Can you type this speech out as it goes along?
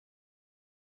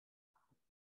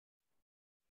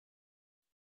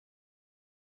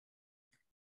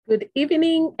Good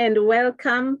evening and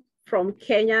welcome from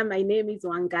Kenya. My name is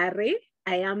Wangari.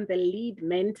 I am the lead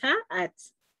mentor at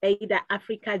Ada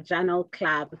Africa Journal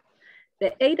Club.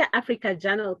 The Ada Africa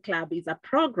Journal Club is a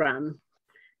program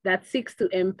that seeks to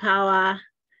empower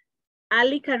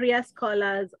early career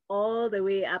scholars all the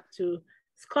way up to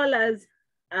scholars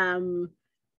on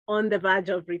the verge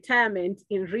of retirement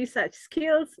in research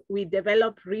skills. We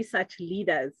develop research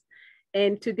leaders.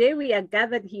 And today we are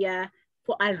gathered here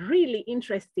for a really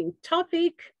interesting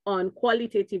topic on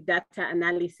qualitative data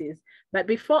analysis. But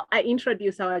before I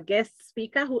introduce our guest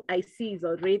speaker, who I see is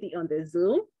already on the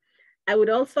Zoom, I would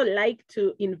also like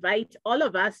to invite all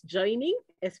of us joining,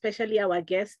 especially our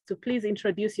guests, to please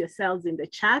introduce yourselves in the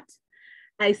chat.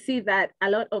 I see that a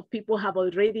lot of people have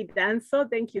already done so.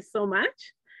 Thank you so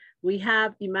much. We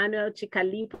have Emmanuel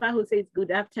Chikalipa who says, good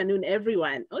afternoon,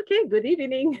 everyone. Okay, good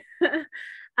evening.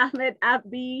 Ahmed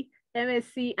Abdi,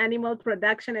 MSc Animal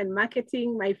Production and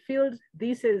Marketing. My field,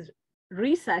 this is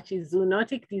research is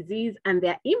zoonotic disease and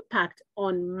their impact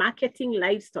on marketing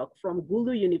livestock from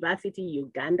Gulu University,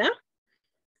 Uganda.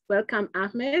 Welcome,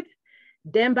 Ahmed.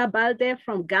 Demba Balde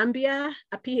from Gambia,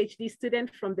 a PhD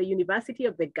student from the University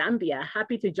of the Gambia.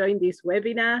 Happy to join this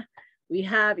webinar. We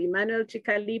have Emmanuel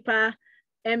Chikalipa,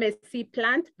 MSc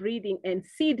Plant Breeding and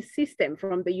Seed System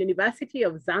from the University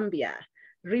of Zambia.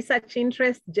 Research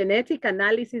interest, genetic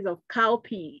analysis of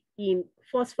cowpea in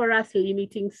phosphorus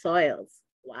limiting soils.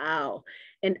 Wow.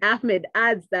 And Ahmed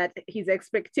adds that his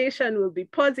expectation will be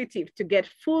positive to get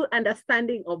full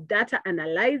understanding of data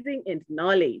analyzing and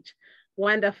knowledge.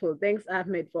 Wonderful. Thanks,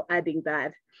 Ahmed, for adding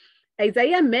that.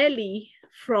 Isaiah Meli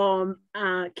from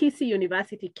Kisii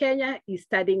University, Kenya, is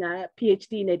studying a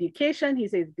PhD in education. He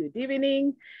says, good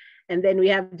evening. And then we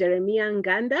have Jeremiah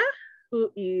Nganda, who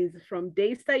is from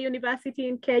Daystar University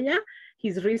in Kenya.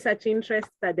 His research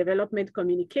interests are development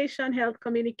communication, health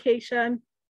communication.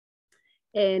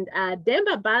 And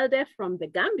Demba Balde from the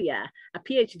Gambia, a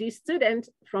PhD student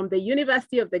from the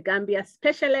University of the Gambia,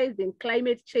 specialized in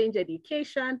climate change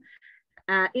education.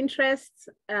 Interests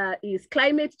is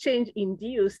climate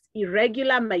change-induced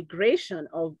irregular migration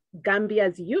of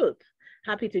Gambia's youth.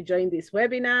 Happy to join this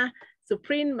webinar.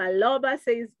 Supreme Maloba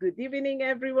says, good evening,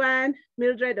 everyone.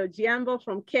 Mildred Ojiambo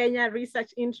from Kenya,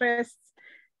 research interests,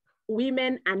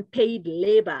 women and paid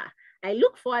labor. I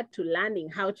look forward to learning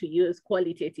how to use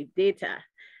qualitative data.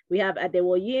 We have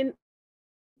Adewoyin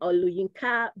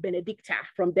Oluyinka Benedicta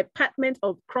from Department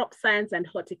of Crop Science and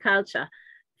Horticulture,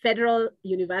 Federal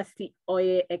University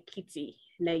Oye Ekiti,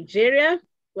 Nigeria.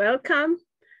 Welcome,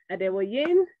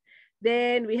 Adewoyin.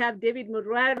 Then we have David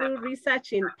Murwaru,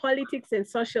 research in politics and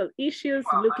social issues.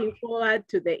 Looking forward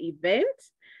to the event.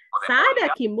 Saada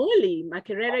Kimuli,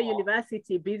 Makerere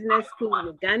University Business School,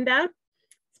 Uganda,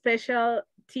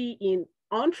 specialty in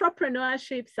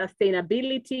entrepreneurship,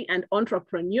 sustainability, and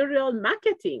entrepreneurial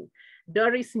marketing.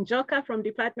 Doris Njoka from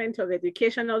Department of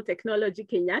Educational Technology,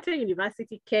 Kenyatta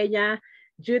University, Kenya.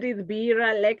 Judith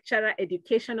Bira, lecturer,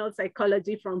 educational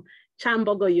psychology from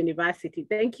Chambogo University.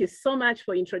 Thank you so much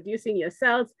for introducing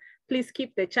yourselves. Please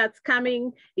keep the chats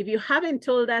coming. If you haven't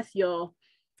told us your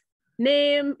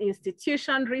name,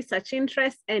 institution, research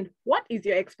interest, and what is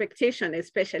your expectation,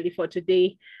 especially for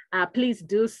today, please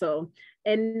do so.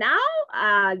 And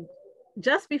now,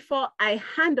 just before I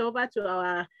hand over to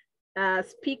our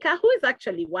speaker, who is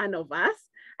actually one of us,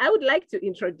 I would like to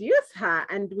introduce her,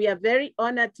 and we are very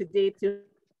honored today to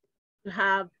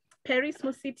have Peris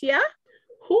Musitia,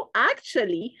 who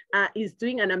actually is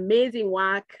doing an amazing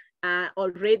work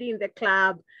already in the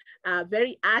club,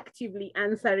 very actively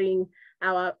answering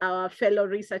our fellow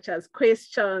researchers'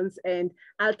 questions. And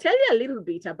I'll tell you a little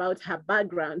bit about her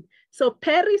background. So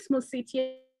Peris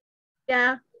Musitia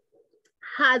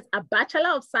has a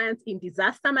Bachelor of Science in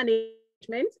Disaster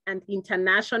Management and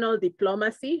International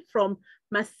Diplomacy from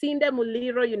Masinde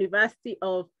Muliro University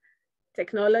of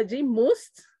Technology,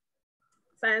 MUST,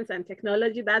 Science and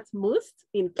Technology, that's MUST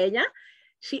in Kenya.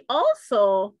 She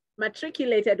also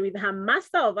matriculated with her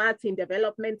Master of Arts in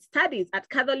Development Studies at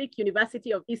Catholic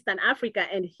University of Eastern Africa.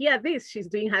 And hear this, she's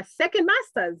doing her second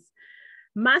master's,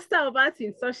 Master of Arts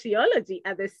in Sociology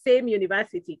at the same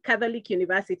university, Catholic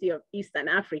University of Eastern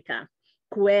Africa,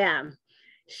 QUEA.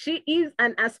 She is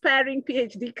an aspiring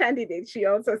PhD candidate. She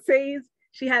also says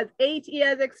she has 8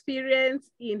 years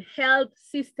experience in health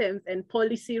systems and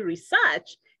policy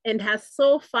research and has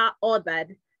so far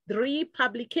authored 3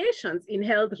 publications in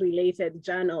health-related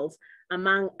journals,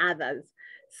 among others.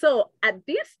 So at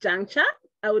this juncture,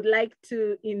 I would like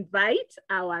to invite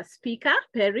our speaker,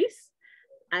 Peris.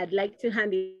 I'd like to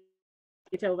hand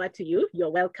it over to you. You're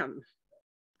welcome.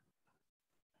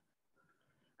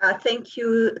 Thank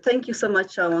you so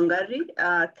much, Wangari.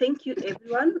 Thank you,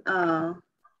 everyone,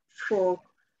 for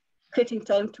taking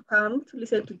time to come to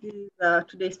listen to this,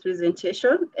 today's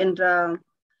presentation. And I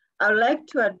would like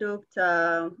to adopt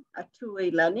a two-way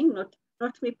learning,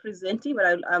 not me presenting, but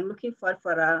I'm looking for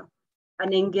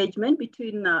an engagement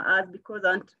between us, because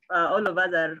all of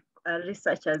us are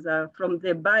researchers. From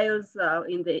the bios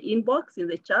in the inbox, in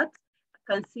the chat,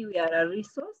 I can see we are a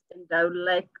resource, and I would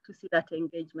like to see that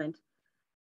engagement.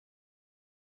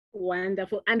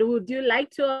 Wonderful. And would you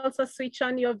like to also switch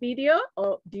on your video,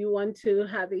 or do you want to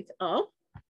have it off?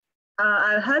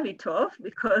 I'll have it off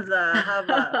because I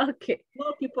have okay.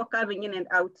 more people coming in and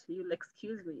out. You'll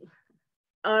excuse me.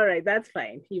 All right, that's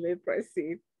fine. You may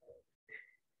proceed.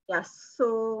 Yes,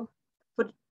 so for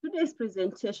today's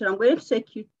presentation, I'm going to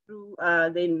take you through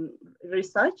the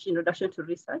research, introduction to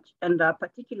research, and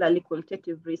particularly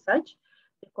qualitative research,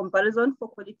 the comparison for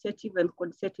qualitative and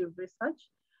quantitative research,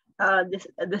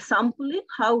 the sampling,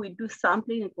 how we do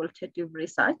sampling in qualitative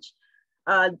research,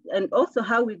 and also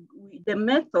how the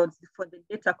methods for the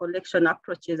data collection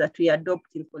approaches that we adopt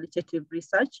in qualitative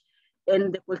research,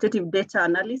 and the qualitative data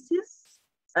analysis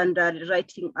and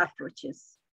writing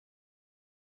approaches.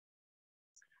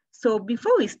 So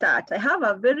before we start, I have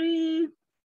a very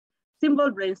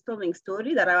simple brainstorming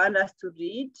story that I want us to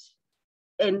read.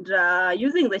 And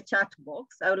using the chat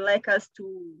box, I would like us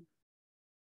to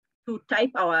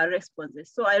type our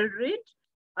responses. So I'll read,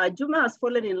 Juma has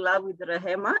fallen in love with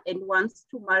Rehema and wants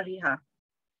to marry her.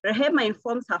 Rehema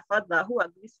informs her father, who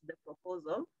agrees to the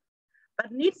proposal,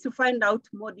 but needs to find out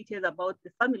more details about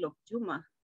the family of Juma.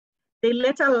 They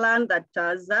later learn that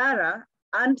Zara,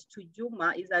 aunt to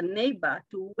Juma, is a neighbor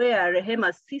to where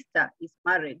Rehema's sister is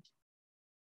married.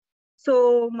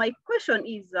 So my question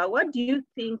is, what do you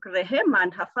think Rehema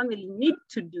and her family need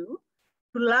to do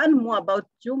to learn more about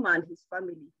Juma and his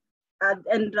family?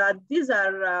 These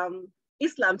are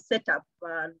Islam setup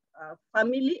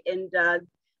family, and the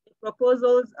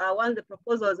proposals, once the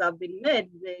proposals have been made,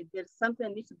 there's something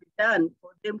that needs to be done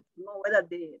for them to know whether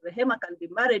the Rehema can be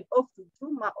married off to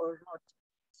Juma or not.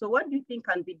 So what do you think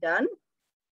can be done?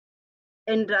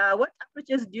 And what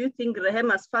approaches do you think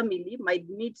Rehema's family might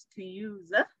need to use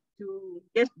to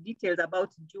get details about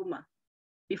Juma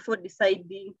before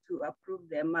deciding to approve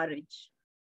their marriage?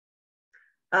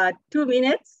 2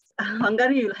 minutes.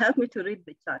 Wangari, you'll help me to read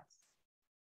the charts.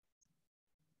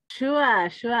 Sure.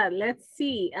 Let's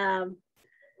see.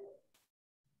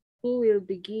 Who will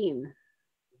begin?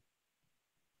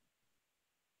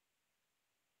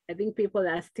 I think people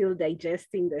are still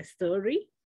digesting the story.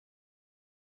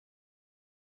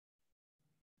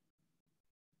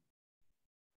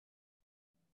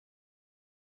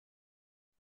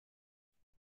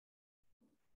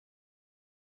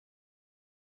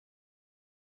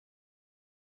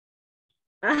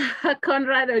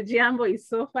 Conrad Ojiambo is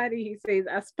so funny. He says,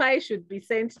 a spy should be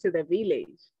sent to the village.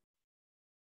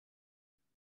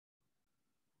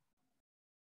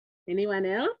 Anyone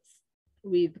else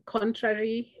with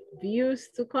contrary views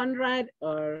to Conrad,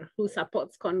 or who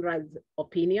supports Conrad's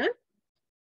opinion?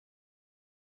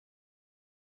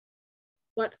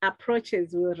 What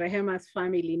approaches will Rehema's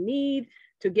family need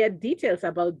to get details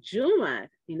about Juma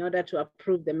in order to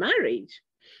approve the marriage?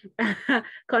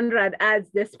 Conrad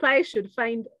adds, the spy should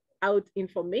find out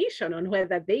information on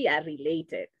whether they are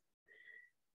related.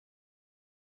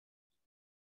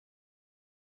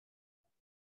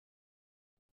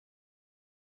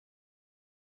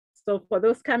 So for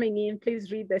those coming in,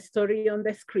 please read the story on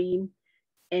the screen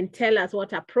and tell us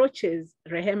what approaches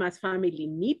Rehema's family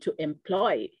need to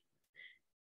employ.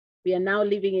 We are now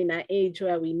living in an age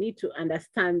where we need to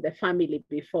understand the family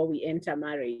before we enter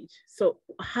marriage. So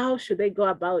how should they go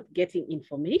about getting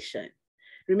information?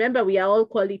 Remember, we are all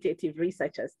qualitative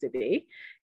researchers today.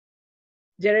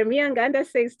 Jeremiah Nganda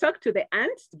says, talk to the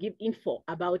aunt to give info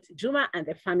about Juma and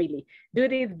the family.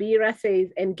 Judith Bira says,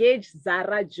 engage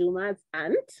Zara, Juma's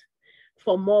aunt,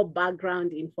 for more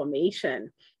background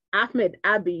information. Ahmed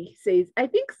Abi says, I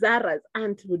think Zara's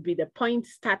aunt would be the point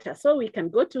starter, so we can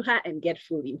go to her and get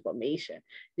full information.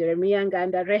 Jeremiah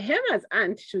Nganda, Rehema's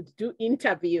aunt should do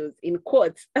interviews, in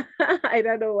quotes. I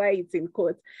don't know why it's in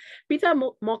quotes. Peter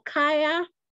Mokaya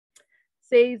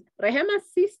says, Rehema's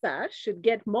sister should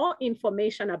get more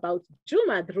information about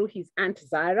Juma through his aunt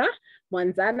Zara.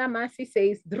 Mwanzana Masi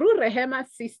says, through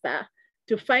Rehema's sister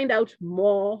to find out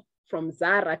more from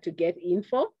Zara to get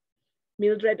info.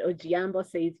 Mildred Ojiambo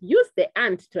says, use the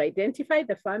aunt to identify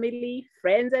the family,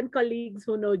 friends and colleagues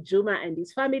who know Juma and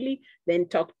his family, then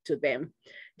talk to them.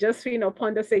 Josephine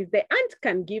Opondo says, the aunt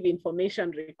can give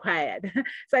information required.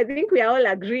 So I think we are all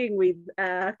agreeing with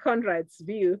Conrad's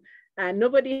view And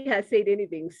nobody has said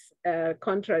anything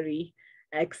contrary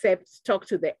except talk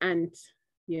to the ant,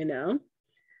 you know.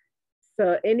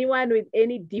 So anyone with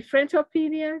any different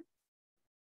opinion?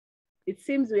 It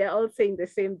seems we are all saying the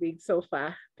same thing so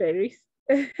far, Peris.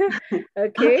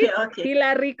 Okay.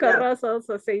 Hilary Koros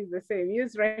also says the same.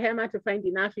 Use Rehema to find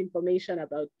enough information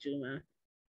about Juma.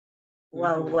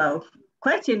 Wow.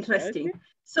 Quite interesting. Okay.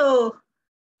 So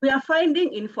we are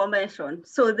finding information.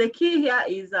 So the key here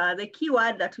is the key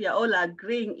word that we are all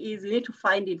agreeing is we need to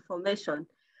find information.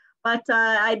 But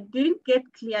I didn't get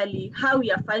clearly how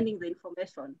we are finding the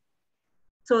information.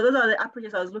 So those are the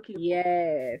approaches I was looking for.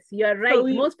 Yes, you're right. So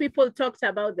most people talked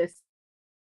about this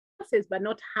process, but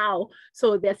not how.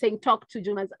 So they're saying talk to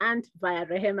Juma's aunt via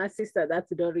Rehema's sister. That's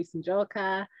Doris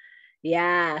Njoka.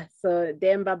 Yeah, so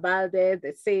Demba Balde,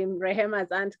 the same.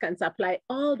 Rehema's aunt can supply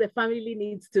all the family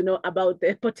needs to know about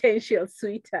the potential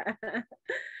sweeter.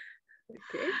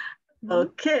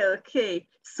 Okay.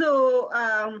 So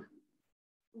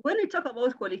when we talk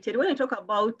about qualitative,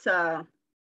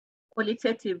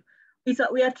 qualitative,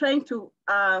 we are trying to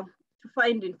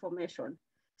find information.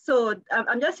 So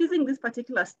I'm just using this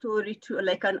particular story to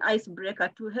like an icebreaker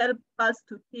to help us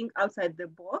to think outside the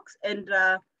box. And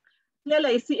clearly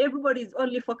I see everybody is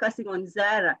only focusing on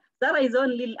Zara. Zara is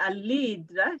only a lead,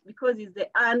 right? Because he's the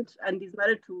aunt and is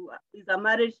married to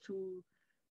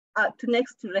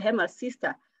next to Rehema's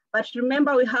sister. But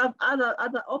remember, we have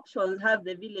other options. We have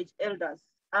the village elders.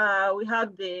 We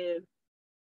have the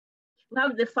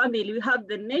family. We have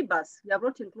the neighbors. We have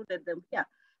not included them here.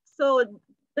 So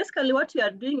basically, what we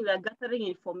are doing, we are gathering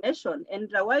information.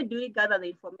 And why do we gather the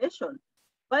information?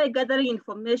 Why gathering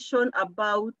information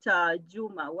about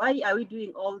Juma? Why are we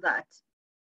doing all that?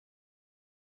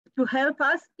 To help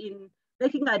us in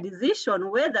making a decision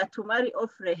whether to marry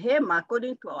off Rehema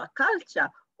according to our culture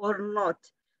or not.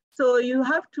 So you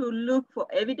have to look for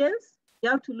evidence. You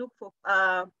have to look for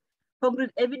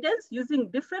concrete evidence using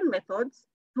different methods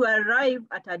to arrive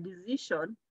at a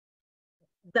decision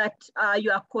that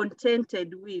you are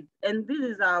contented with. And this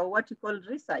is what we call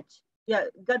research. Yeah,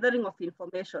 gathering of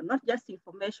information, not just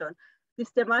information,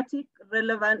 systematic,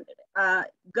 relevant,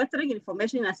 gathering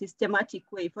information in a systematic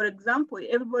way. For example,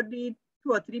 everybody,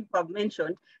 2 or 3 people have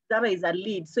mentioned, Zara is a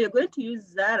lead. So you're going to use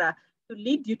Zara to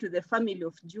lead you to the family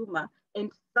of Juma.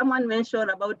 And someone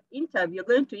mentioned about interview. You're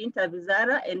going to interview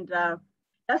Zara, and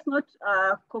that's not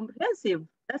comprehensive.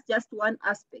 That's just one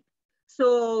aspect.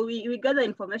 So we gather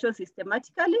information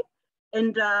systematically.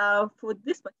 And for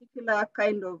this particular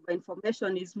kind of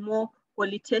information is more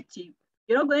qualitative.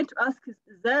 You're not going to ask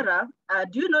Zara,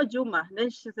 do you know Juma? And then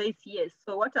she says yes.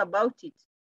 So what about it?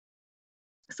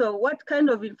 So what kind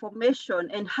of information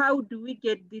and how do we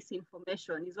get this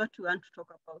information is what we want to talk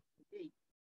about today.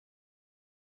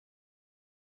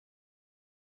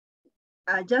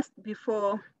 Just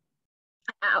before,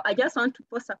 I just want to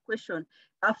pose a question.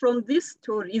 From this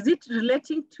story, does it relate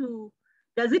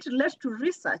to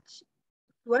research?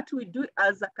 What we do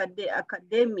as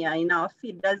academia in our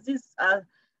field?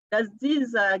 Does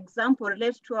this example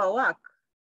relate to our work?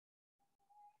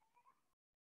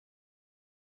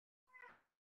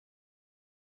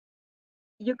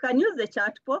 You can use the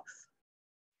chat box.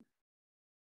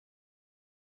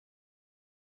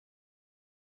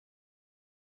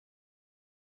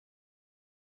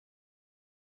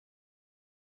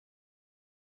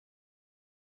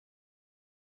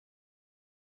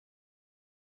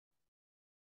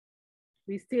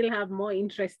 We still have more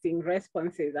interesting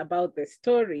responses about the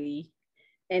story.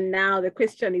 And now the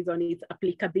question is on its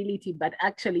applicability, but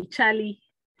actually Charles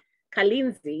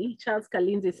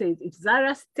Kalinzi says, if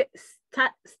Zara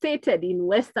stayed in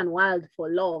Western world for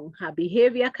long, her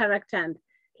behavior, character, and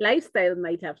lifestyle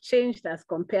might have changed as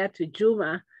compared to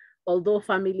Juma, although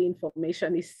family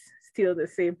information is still the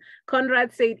same.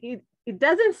 Conrad said, it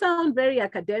doesn't sound very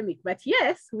academic, but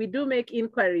yes, we do make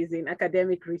inquiries in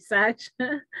academic research.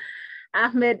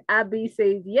 Ahmed Abi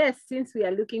says, yes, since we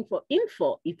are looking for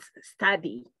info, it's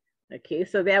study. Okay,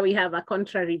 so there we have a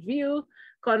contrary view.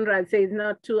 Conrad says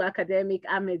not too academic.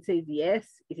 Ahmed says, yes,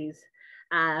 it is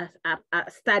a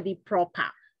study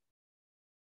proper.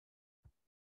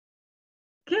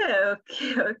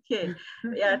 Okay.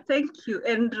 Yeah, thank you.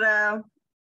 And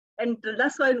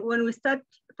that's why when we start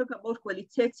talking about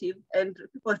qualitative and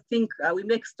people think we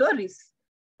make stories,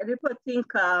 and people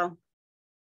think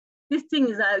these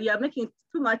things we are making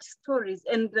too much stories,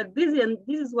 and this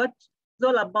is what it's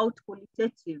all about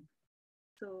qualitative.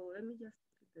 So let me just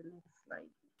do the next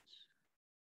slide.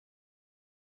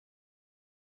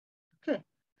 Okay.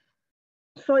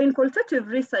 So in qualitative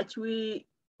research, we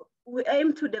we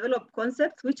aim to develop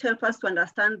concepts which help us to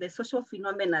understand the social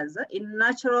phenomena in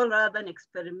natural rather than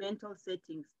experimental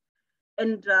settings.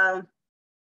 And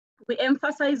we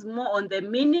emphasize more on the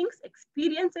meanings,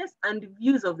 experiences, and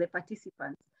views of the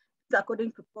participants,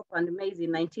 according to Pop and Mays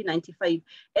in 1995.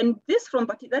 And this from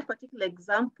that particular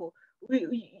example,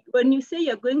 when you say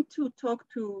you're going to talk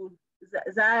to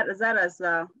Zara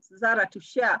to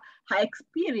share her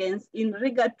experience in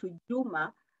regard to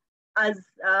Juma as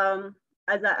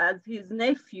his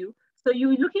nephew, so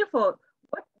you're looking for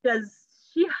what does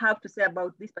she have to say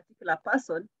about this particular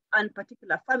person and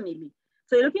particular family.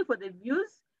 So you're looking for the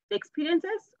views, the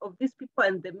experiences of these people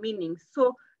and the meanings.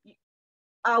 So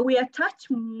we attach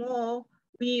more,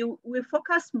 we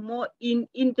focus more in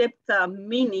in-depth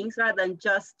meanings rather than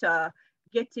just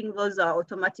getting those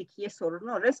automatic yes or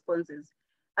no responses.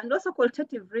 And also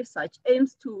qualitative research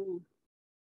aims to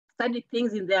study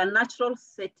things in their natural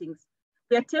settings.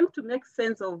 We attempt to make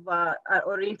sense of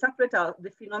or interpret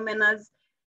the phenomena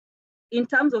in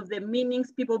terms of the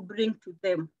meanings people bring to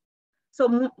them.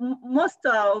 So most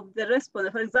of the response,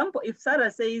 for example, if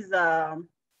Sarah says,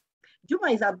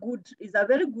 Juma is a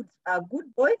very good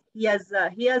boy, he has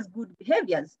good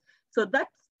behaviors. So that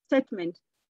statement,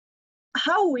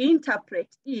 how we interpret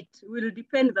it will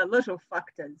depend on a lot of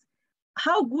factors.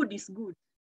 How good is good?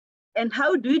 And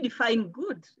how do we define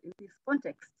good in this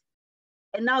context?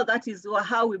 And now that is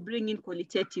how we bring in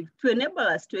qualitative to enable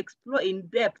us to explore in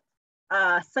depth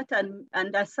certain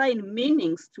and assign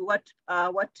meanings to what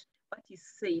is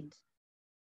said.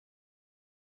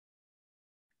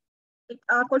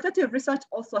 Qualitative research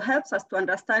also helps us to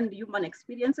understand human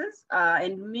experiences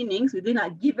and meanings within a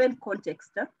given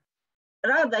context.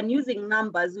 Rather than using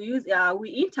numbers,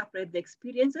 we interpret the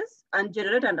experiences and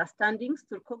generate understandings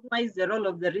to recognize the role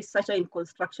of the researcher in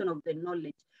construction of the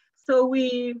knowledge. So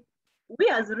we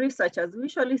as researchers, we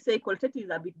usually say qualitative is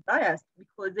a bit biased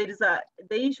because there is the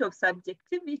issue of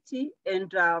subjectivity and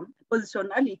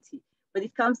positionality when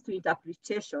it comes to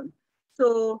interpretation.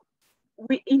 So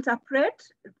we interpret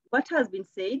what has been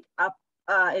said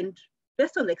and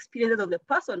based on the experiences of the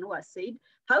person who has said,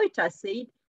 how it has said,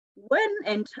 when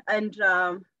and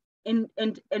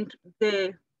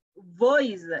the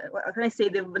voice, what can I say,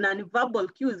 the non-verbal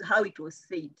cues, how it was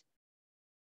said.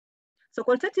 So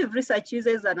qualitative research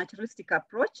uses a naturalistic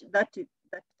approach that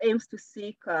aims to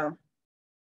seek to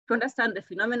understand the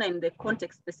phenomena in the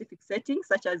context-specific settings,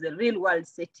 such as the real-world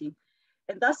setting.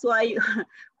 And that's why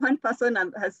one person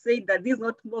has said that this is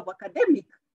not more of academic.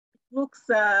 It looks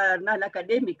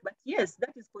non-academic, but yes,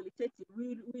 that is qualitative.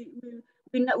 We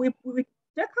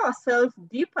take ourselves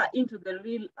deeper into the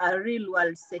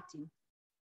real-world setting.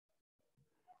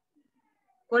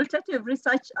 Qualitative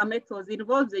research methods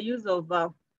involve the use of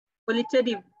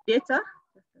qualitative data.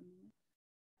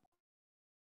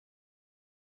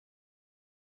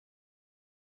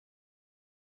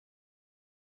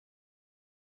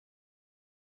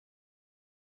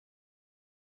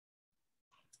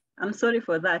 I'm sorry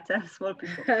for that, small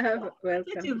people.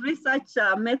 Qualitative research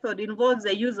method involves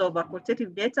the use of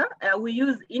qualitative data. We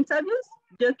use interviews,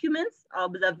 documents,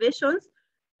 observations,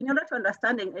 in order to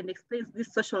understand and explain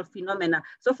this social phenomena.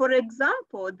 So for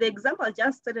example, the example I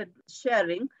just started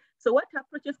sharing, so what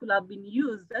approaches could have been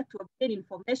used to obtain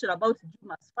information about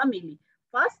Juma's family?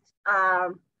 First,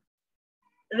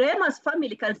 Rema's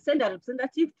family can send a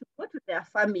representative to go to their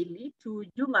family, to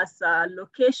Juma's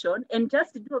location, and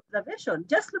just do observation.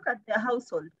 Just look at their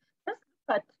household. Just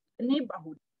look at the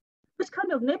neighborhood. Which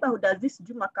kind of neighborhood does this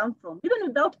Juma come from? Even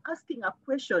without asking a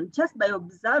question, just by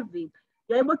observing,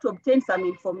 you're able to obtain some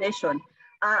information.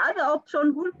 Other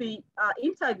option would be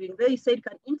interviewing. They said you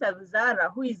can interview Zara,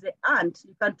 who is the aunt.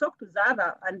 You can talk to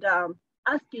Zara and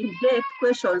ask in-depth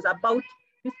questions about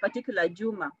this particular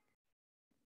Juma.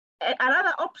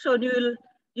 Another option,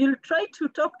 you'll try to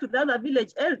talk to the other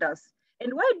village elders.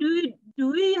 And why do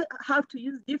we have to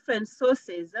use different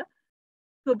sources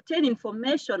to obtain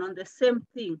information on the same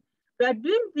thing? We are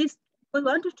doing this because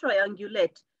we want to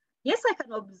triangulate. Yes, I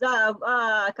can observe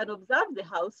the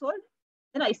household.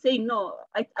 Then I say, no,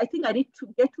 I think I need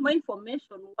to get more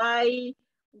information. Why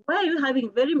are you having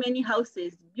very many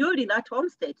houses built in that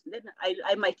homestead? Then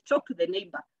I might talk to the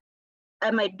neighbor. I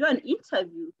might do an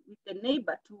interview with the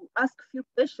neighbor to ask a few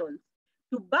questions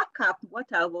to back up what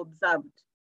I've observed.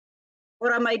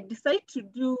 Or I might decide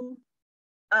to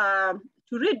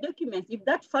read documents. If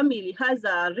that family has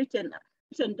written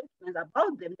documents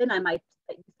about them, then I might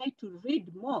decide to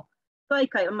read more. So I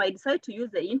might decide to use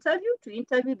the interview to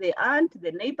interview the aunt,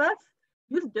 the neighbors,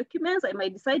 use documents. I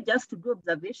might decide just to do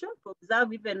observation, to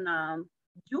observe even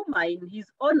Juma in his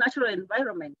own natural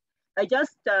environment. I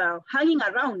just hanging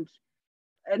around.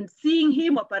 and seeing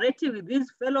him operating with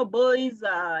these fellow boys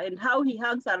and how he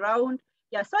hangs around.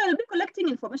 Yeah, so I'll be collecting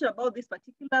information about this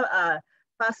particular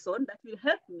person that will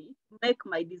help me make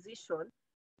my decision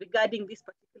regarding this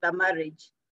particular marriage.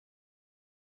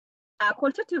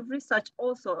 Qualitative research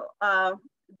also,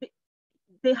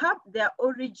 they have their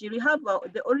origin. We have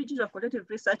the origin of qualitative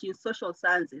research in social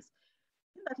sciences,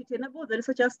 that it enables the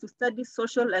researchers to study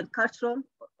social and cultural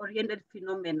oriented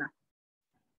phenomena.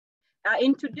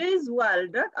 In today's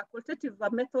world, qualitative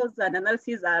methods and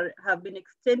analyses have been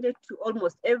extended to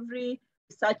almost every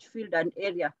research field and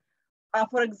area.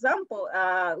 For example,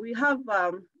 we have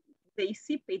the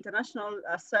ICIP, International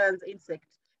Science Insect.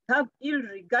 We have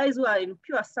ILRI, guys who are in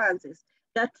pure sciences.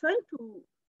 They're trying to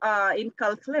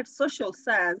inculcate social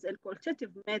science and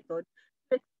qualitative method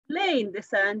to explain the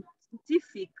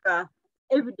scientific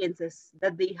evidences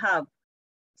that they have.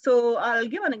 So I'll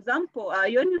give an example.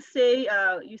 When you say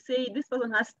this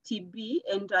person has TB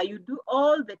and you do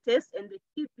all the tests and the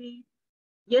TB,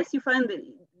 yes, you find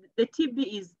the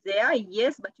TB is there,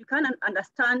 yes, but you can't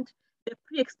understand the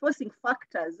pre-exposing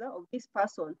factors of this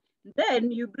person. Then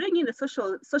you bring in the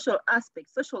social aspect,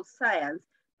 social science,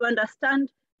 to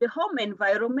understand the home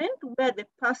environment where the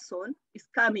person is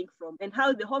coming from and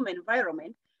how the home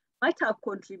environment might have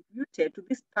contributed to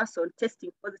this person testing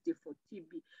positive for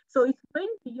TB. So it's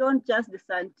going beyond just the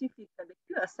scientific and the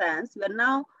pure science. We are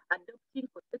now adopting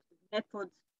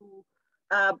methods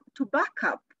to back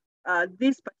up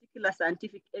these particular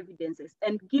scientific evidences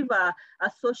and give a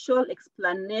social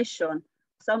explanation of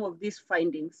some of these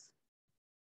findings.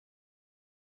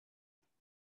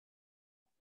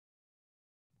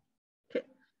 Okay.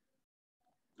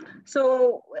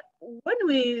 So when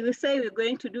we say we're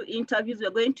going to do interviews,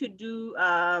 we're going to do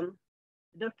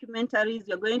documentaries,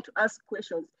 we're going to ask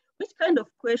questions. Which kind of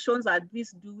questions are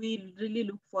these do we really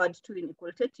look forward to in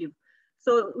qualitative?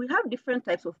 So we have different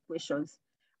types of questions.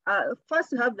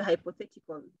 First, we have the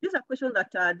hypothetical. These are questions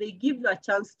that they give you a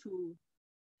chance to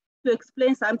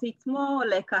explain something. It's more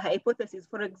like a hypothesis.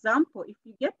 For example, if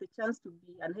you get the chance to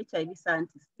be an HIV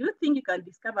scientist, do you think you can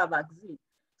discover a vaccine?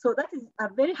 So that is a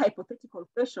very hypothetical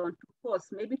question to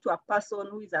pose maybe to a person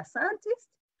who is a scientist,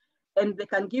 and they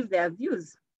can give their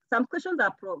views. Some questions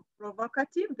are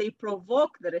provocative. They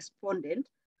provoke the respondent.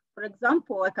 For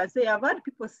example, I can say, I've heard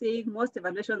people say most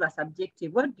evaluations are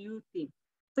subjective. What do you think?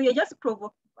 So you're just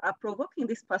provoking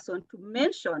this person to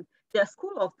mention their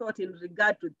school of thought in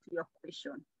regard to your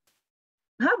question.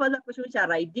 We have other questions which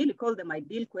are ideal. We call them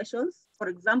ideal questions. For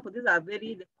example, these are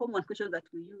the common questions that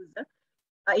we use.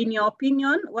 In your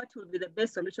opinion, what will be the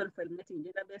best solution for eliminating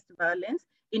gender-based violence?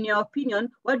 In your opinion,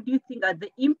 what do you think are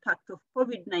the impact of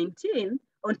COVID-19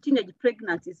 on teenage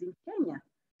pregnancies in Kenya?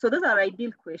 So those are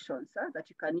ideal questions that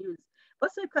you can use.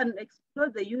 Also, you can explore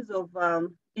the use of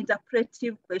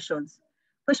interpretive questions.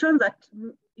 Questions that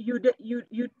you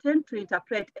tend to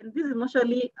interpret, and this is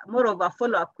mostly more of a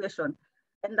follow-up question.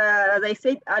 And as I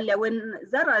said earlier, when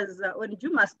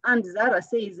Juma's aunt Zara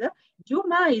says,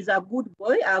 Juma is a good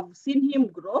boy, I've seen him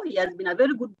grow. He has been a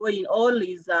very good boy in all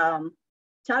his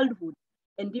childhood,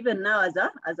 and even now as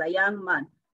a young man.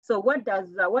 So what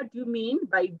do you mean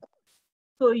by good?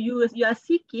 So you are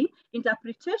seeking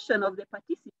interpretation of the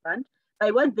participant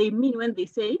by what they mean when they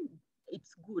say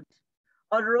it's good.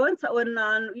 Or when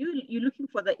you're looking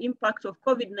for the impact of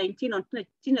COVID-19 on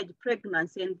teenage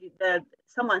pregnancy, and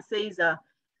someone says,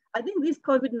 I think this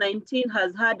COVID-19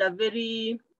 has had a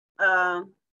very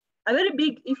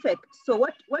big effect. So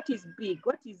what is big?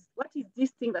 What is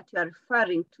this thing that you are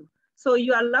referring to? So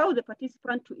you allow the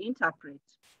participant to interpret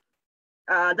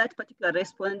that particular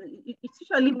response. It's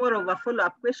usually more of a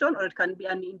follow-up question, or it can be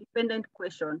an independent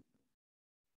question.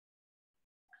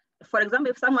 For example,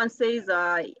 if someone says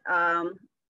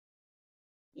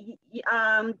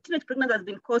teenage pregnancy has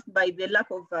been caused by the lack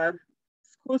of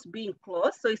schools being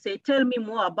closed, so you say, tell me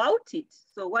more about it.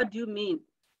 So what do you mean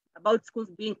about schools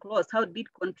being closed? How did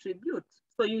it contribute?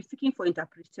 So you're seeking for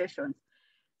interpretations.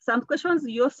 Some questions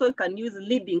you also can use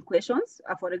leading questions.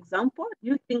 For example, do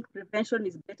you think prevention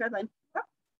is better than cure?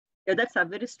 Yeah, that's a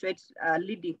very straight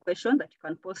leading question that you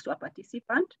can pose to a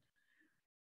participant.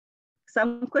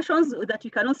 Some questions that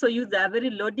you can also use, they are very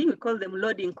loading. We call them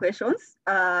loading questions.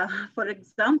 For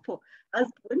example,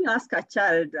 when you ask a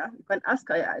child, you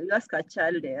ask a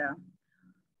child,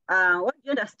 what do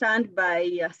you understand by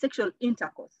sexual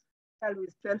intercourse? Child who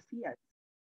is 12 years.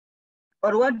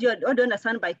 Or what do you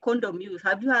understand by condom use?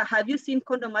 Have you seen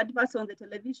condom adverts on the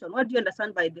television? What do you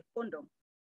understand by the condom?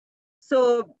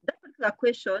 So that particular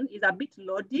question is a bit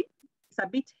loading. It's a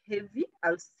bit heavy,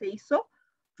 I'll say so,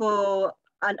 for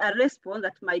a response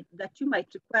that you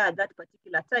might require at that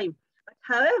particular time. But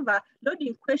However,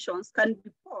 loading questions can be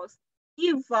posed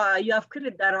if you have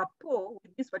created a rapport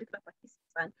with this particular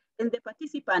participant and the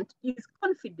participant is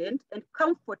confident and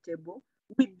comfortable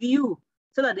with you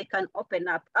so that they can open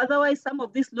up. Otherwise, some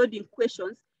of these loading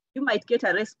questions, you might get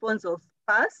a response of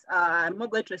pass. I'm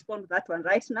not going to respond to that one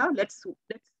right now. Let's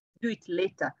do it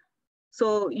later.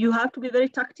 So you have to be very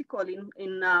tactical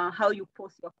in how you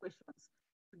pose your questions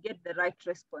to get the right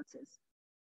responses.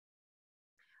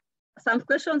 Some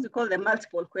questions, we call them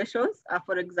multiple questions.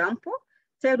 For example,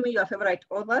 tell me your favorite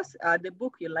authors, the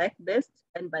book you like best,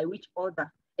 and by which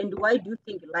author, and why do you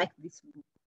think you like this book?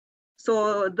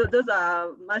 So those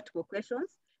are multiple questions.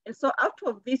 And so out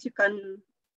of this, you can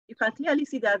clearly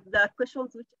see that there are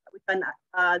questions which that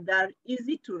are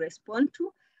easy to respond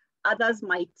to. Others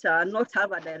might not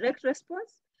have a direct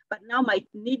response, but now might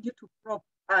need you to probe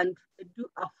and do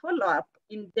a follow-up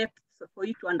in depth for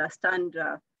you to understand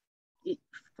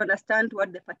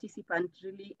what the participant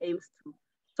really aims to.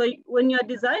 So when you're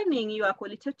designing your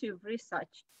qualitative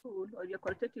research tool or your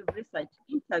qualitative research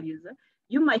interviews,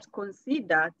 you might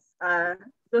consider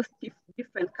those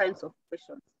different kinds of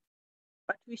questions.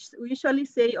 But we usually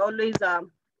say always to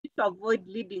avoid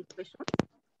leading questions,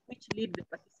 which lead the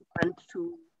participant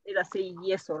to either say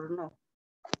yes or no.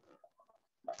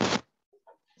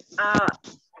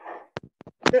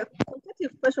 The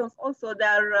qualitative questions also,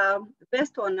 they're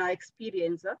based on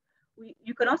experience.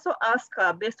 You can also ask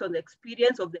based on the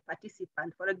experience of the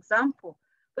participant. For example,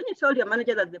 when you told your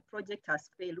manager that the project has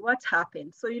failed, what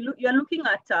happened? So you're looking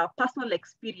at personal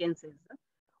experiences.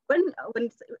 When,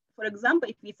 for example,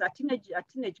 if it's a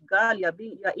teenage girl,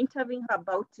 you're interviewing her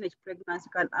about teenage pregnancy,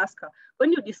 you can ask her,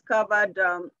 when you discovered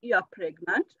you are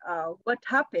pregnant, what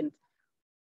happened?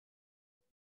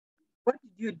 What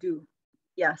did you do?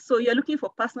 Yeah, so you're looking for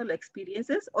personal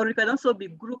experiences, or it can also be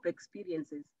group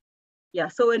experiences. Yeah,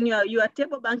 so when your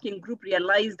table banking group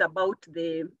realized about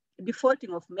the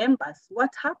defaulting of members,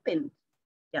 what happened?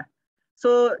 Yeah,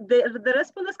 so the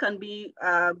responses can be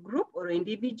group or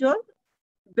individual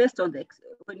based on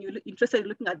when you're interested in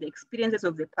looking at the experiences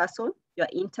of the person you're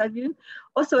interviewing.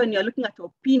 Also, when you're looking at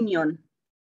opinion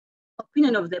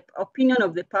of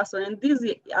the person, and this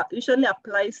usually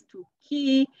applies to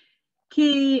key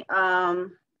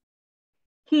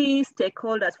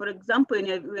stakeholders. For example,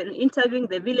 when interviewing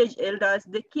the village elders,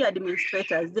 the key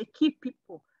administrators, the key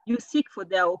people, you seek for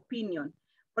their opinion.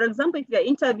 For example, if you're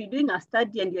doing a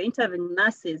study and you're interviewing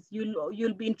nurses,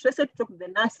 you'll be interested to talk to the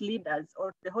nurse leaders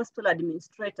or the hospital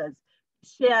administrators,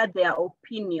 share their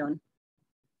opinion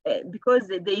because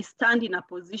they stand in a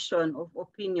position of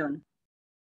opinion.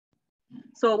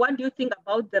 So what do you think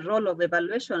about the role of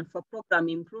evaluation for program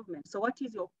improvement? So what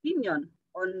is your opinion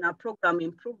on program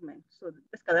improvement? So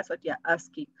that's what you're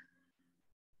asking.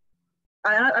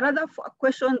 Another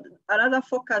question, another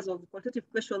focus of the qualitative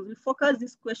questions, we focus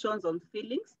these questions on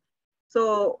feelings.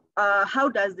 So how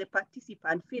does the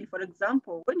participant feel? For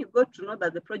example, when you got to know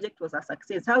that the project was a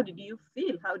success, how did you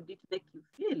feel? How did it make you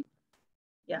feel?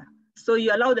 Yeah, so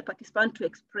you allow the participant to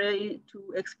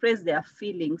express their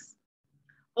feelings.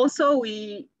 Also,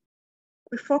 we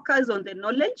focus on the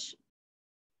knowledge.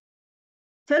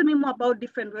 Tell me more about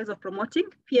different ways of promoting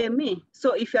PME.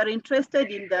 So if you are interested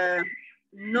in the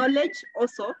knowledge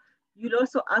also, you'll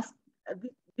also ask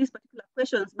these particular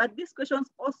questions, but these questions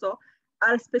also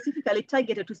are specifically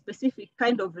targeted to specific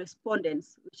kind of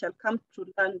respondents. We shall come to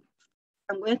learn.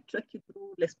 I'm going to take you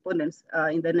through respondents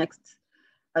in the next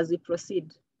as we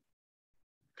proceed.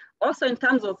 Also in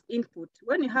terms of input,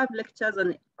 when you have lectures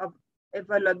on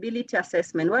evaluability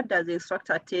assessment, what does the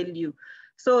instructor tell you?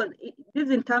 So this is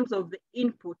in terms of the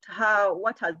input,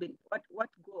 what has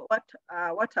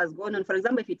gone on. For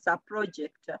example, if it's a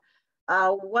project,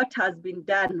 what has been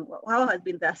done, how has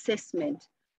been the assessment.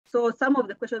 So some of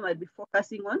the questions might be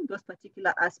focusing on those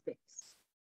particular aspects.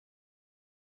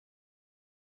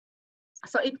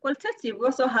 So in qualitative, we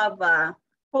also have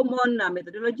common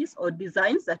methodologies or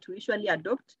designs that we usually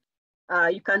adopt.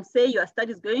 You can say your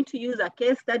study is going to use a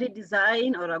case study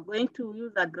design, or are going to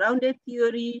use a grounded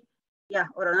theory, yeah,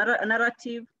 or a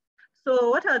narrative.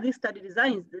 So what are these study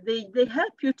designs? They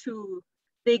help you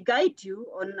they guide you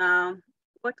on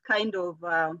what kind of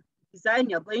design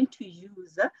you're going to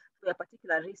use for your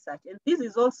particular research. And this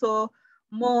is also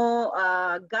more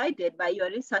guided by your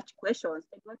research questions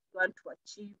and what you want to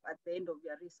achieve at the end of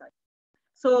your research.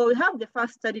 So we have the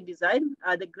first study design,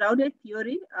 the grounded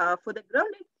theory. For the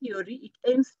grounded theory, it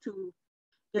aims to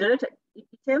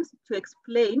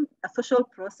explain a social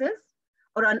process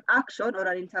or an action or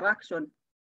an interaction.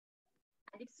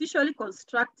 And it's usually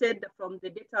constructed from the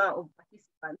data of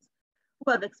participants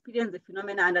who have experienced the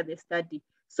phenomena under the study.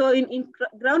 So in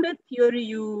grounded theory,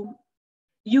 you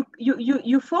you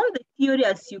form the theory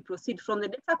as you proceed from the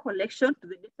data collection to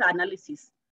the data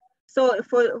analysis. So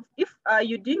if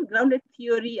you're doing grounded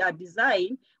theory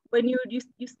design, when you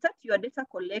start your data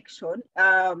collection,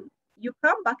 you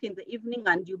come back in the evening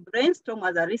and you brainstorm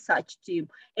as a research team,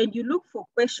 and you look for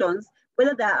questions,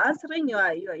 whether they're answering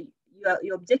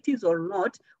your objectives or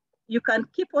not. You can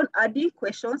keep on adding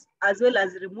questions as well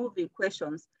as removing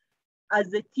questions as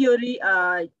the theory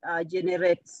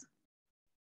generates.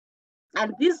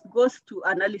 And this goes to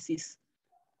analysis.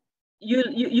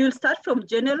 You'll start from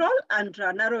general and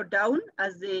narrow down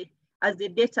as the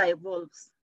data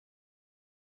evolves.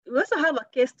 We also have a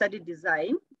case study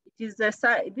design.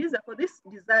 For this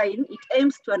design, it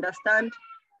aims to understand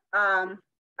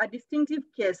a distinctive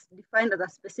case defined as a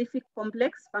specific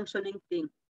complex functioning thing.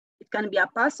 It can be a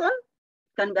person,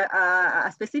 it can be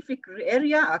a specific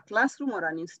area, a classroom, or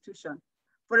an institution.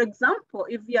 For example,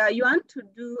 if you want to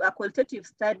do a qualitative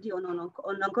study on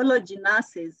oncology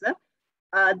nurses,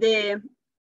 the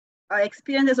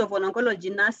experiences of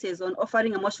oncology nurses on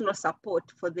offering emotional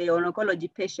support for the oncology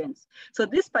patients. So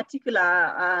this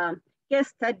particular case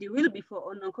study will be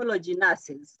for oncology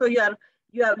nurses. So you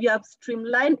have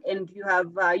streamlined, and you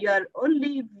are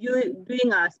only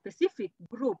doing a specific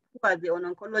group who are the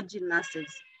oncology nurses.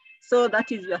 So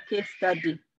that is your case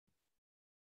study.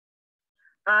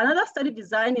 Another study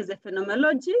design is a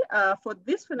phenomenology. For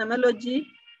this phenomenology,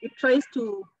 it tries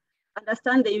to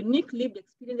understand the unique lived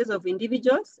experiences of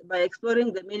individuals by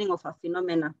exploring the meaning of a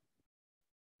phenomena.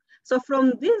 So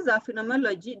from this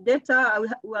phenomenology,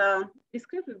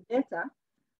 descriptive data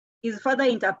is further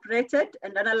interpreted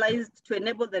and analyzed to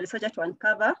enable the researcher to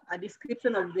uncover a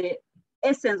description of the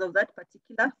essence of that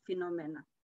particular phenomena.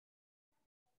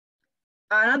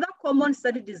 Another common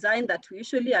study design that we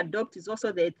usually adopt is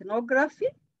also the ethnography.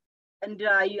 And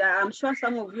I'm sure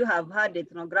some of you have had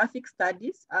ethnographic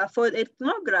studies. For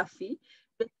ethnography,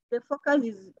 the focus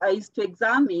is to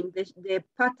examine the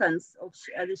patterns of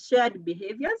the shared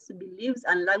behaviors, beliefs,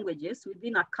 and languages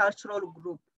within a cultural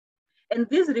group. And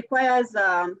this requires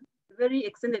very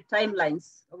extended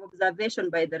timelines of observation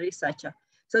by the researcher.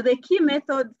 So the key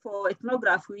method for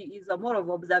ethnography is more of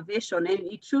observation,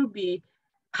 and it should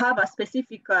have a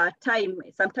specific time,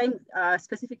 sometimes a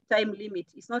specific time limit.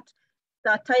 It's not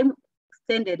the time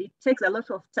extended. It takes a lot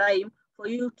of time for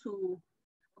you to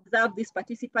observe these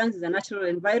participants in the natural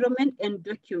environment and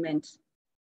document.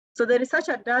 So the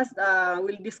researcher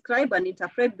will describe and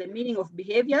interpret the meaning of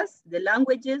behaviors, the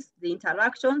languages, the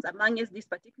interactions amongst this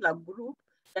particular group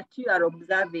that you are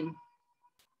observing.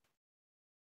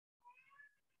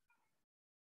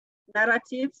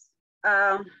 Narratives.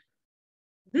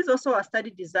 This is also a study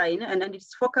design, and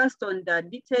it's focused on the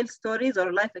detailed stories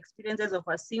or life experiences of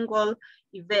a single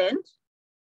event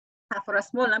for a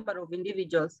small number of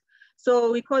individuals. So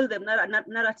we call them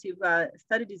narrative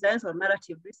study designs or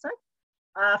narrative research.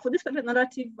 For this kind of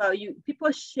narrative,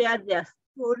 people share their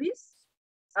stories,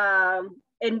 and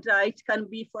it can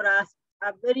be for a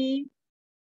very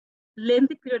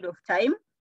lengthy period of time.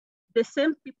 The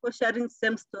same people sharing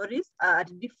same stories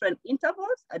at different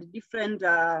intervals, at different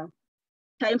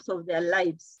times of their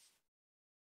lives.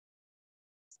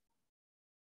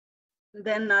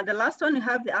 Then the last one, you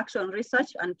have the action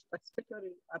research and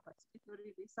participatory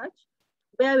research,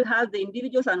 where we have the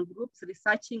individuals and groups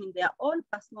researching in their own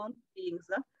personal beings,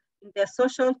 in their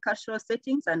social, cultural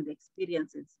settings and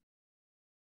experiences.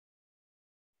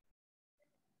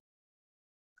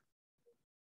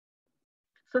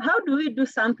 So how do we do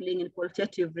sampling in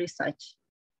qualitative research?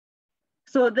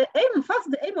 So the aim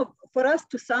for us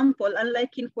to sample,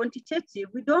 unlike in quantitative,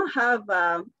 we don't have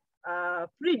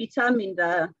predetermined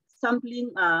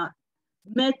sampling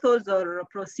methods or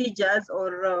procedures,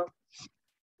 or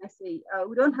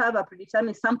we don't have a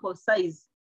predetermined sample size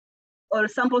or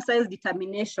sample size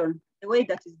determination the way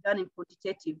that is done in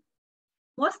quantitative.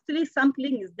 Mostly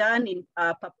sampling is done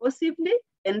purposively,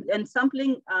 and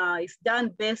sampling is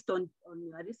done based on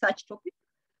a research topic,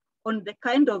 on the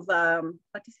kind of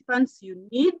participants you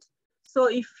need. So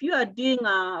if you are doing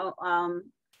the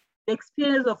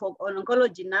experience of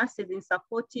oncology nurses in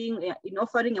supporting, in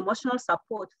offering emotional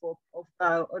support of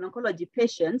oncology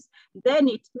patients, then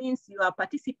it means your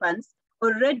participants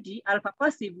already are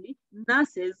purposively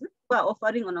nurses who are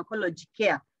offering oncology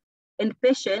care, and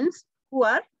patients who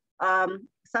are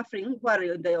suffering, who are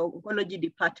in the oncology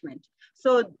department.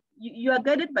 So you are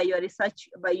guided by your research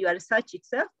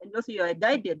itself, and also you are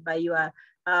guided by your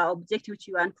objective which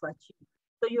you want to achieve.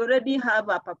 So you already have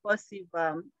a purposive,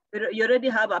 you already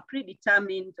have a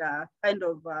predetermined kind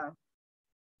of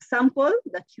sample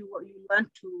that you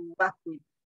want to work with.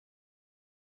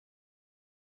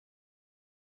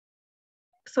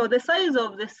 So the size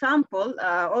of the sample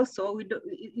also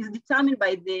is determined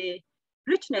by the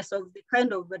richness of the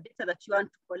kind of data that you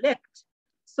want to collect.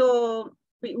 So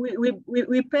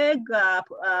we peg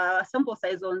sample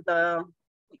size on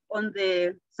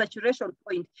the saturation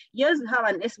point. Yes, we have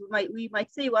an we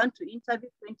might say we want to interview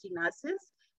 20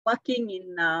 nurses working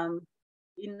in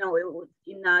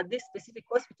this specific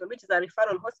hospital, which is a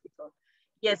referral hospital.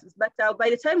 Yes, but by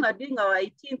the time we're doing our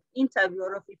 18th interview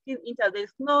or 15th interview,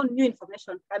 there's no new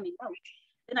information coming out.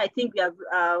 Then I think we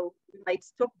might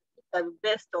stop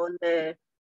based on the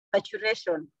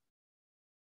saturation.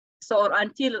 So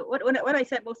until, what I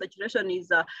said about saturation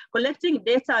is collecting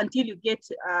data until you get,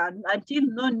 until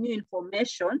no new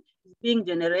information is being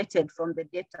generated from the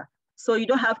data. So you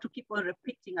don't have to keep on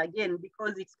repeating again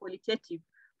because it's qualitative.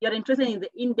 You're interested in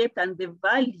the in-depth and the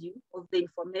value of the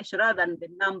information rather than the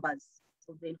numbers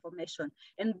of the information.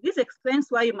 And this explains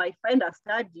why you might find a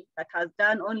study that has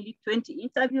done only 20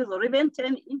 interviews or even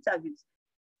 10 interviews.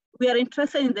 We are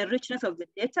interested in the richness of the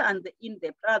data and the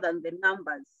in-depth rather than the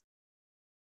numbers.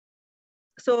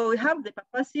 So we have the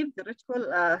purposive theoretical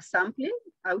sampling,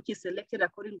 which is selected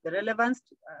according to the relevance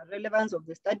of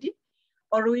the study,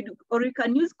 or we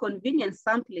can use convenience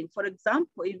sampling. For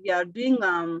example, if you are doing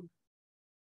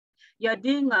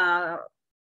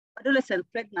adolescent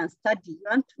pregnancy study, you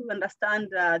want to understand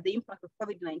the impact of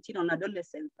COVID-19 on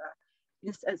adolescents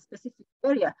in a specific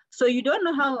area. So you don't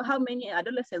know how many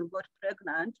adolescents got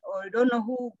pregnant, or you don't know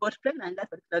who got pregnant in that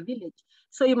particular village.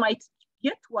 So you might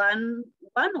get one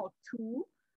or two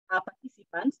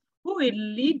participants who will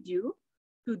lead you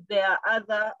to their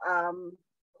other,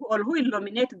 or who will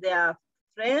nominate their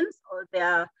friends or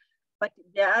their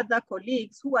other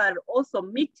colleagues who are also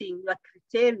meeting your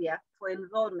criteria for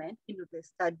enrollment into the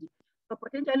study. So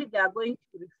potentially they are going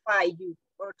to refer you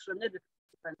or to nominate the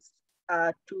participants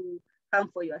to come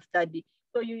for your study.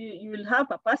 So you will have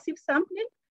a passive sampling,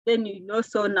 then you will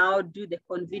also now do the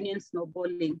convenience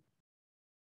snowballing.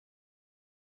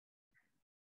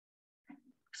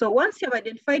 So once you have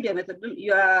identified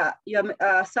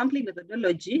your sampling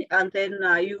methodology, and then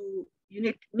you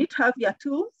need to have your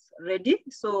tools ready.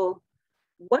 So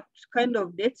what kind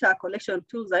of data collection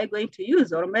tools are you going to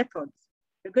use or methods?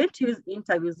 You're going to use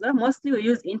interviews. Mostly we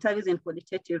use interviews in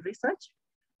qualitative research.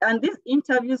 And these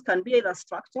interviews can be either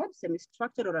structured,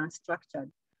 semi-structured, or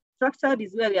unstructured. Structured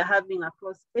is where we are having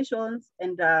across questions,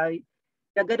 and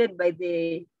you're guided by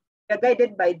the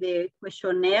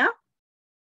questionnaire.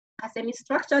 A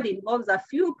semi-structured involves a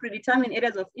few predetermined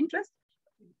areas of interest,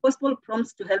 possible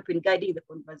prompts to help in guiding the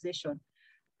conversation.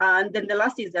 And then the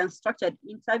last is the unstructured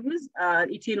interviews.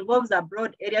 It involves a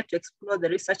broad area to explore the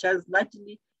researchers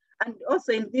largely. And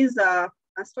also in these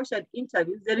unstructured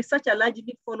interviews, the researcher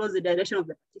largely follows the direction of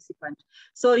the participant.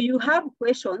 So you have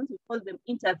questions, we call them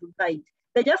interview guide.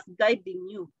 They're just guiding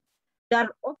you.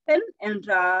 They're open, and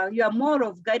you are more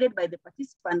of guided by the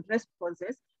participant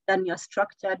responses than your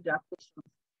structured questions.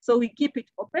 So we keep it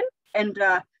open, and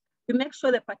we make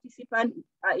sure the participant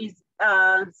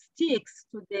sticks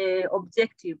to the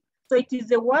objective. So it is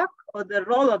the work or the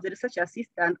role of the research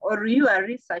assistant or you, a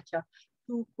researcher,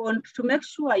 to make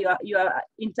sure your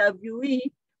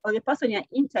interviewee or the person you're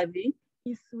interviewing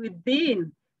is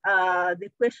within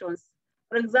the questions.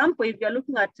 For example, if you're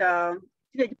looking at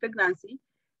teenage pregnancy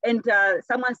and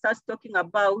someone starts talking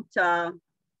about, I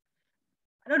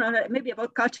don't know, maybe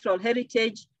about cultural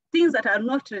heritage, things that are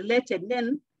not related,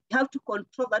 then you have to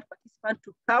control that participant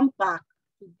to come back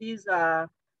to these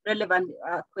relevant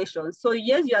questions. So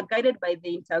yes, you are guided by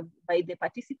the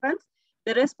participants.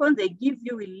 The response they give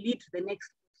you will lead to the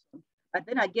next question. But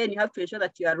then again, you have to ensure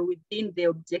that you are within the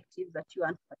objectives that you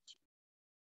want to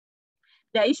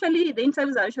achieve. The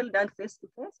interviews are usually done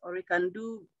face-to-face, or we can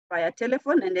do via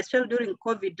telephone, and especially during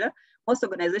COVID, most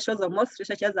organizations or most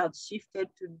researchers have shifted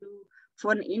to do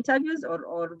phone interviews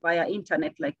or via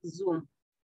internet like Zoom.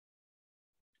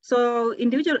 So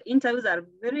individual interviews are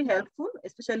very helpful,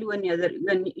 especially when you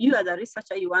as a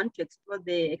researcher, you want to explore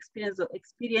the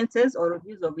experiences or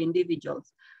views of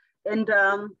individuals. And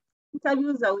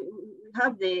interviews, we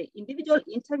have the individual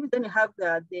interviews, then you have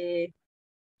the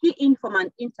key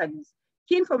informant interviews.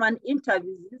 Key informant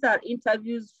interviews, these are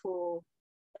interviews for,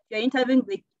 you're interviewing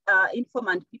the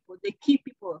informant people, the key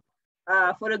people.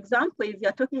 For example, if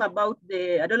you're talking about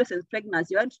the adolescent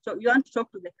pregnancy, you want to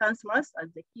talk to the counselors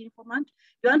as the key informant.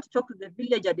 You want to talk to the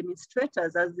village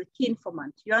administrators as the key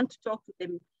informant. You want to talk to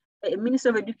the Minister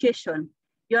of Education.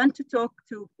 You want to talk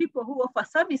to people who offer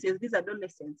services, these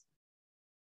adolescents.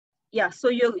 Yeah,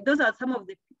 so those are some of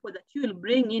the people that you will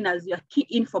bring in as your key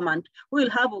informant, who will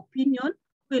have opinion,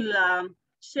 who will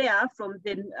share from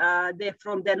their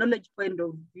knowledge point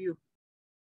of view.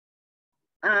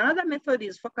 Another method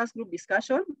is focus group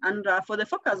discussion. And for the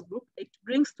focus group, it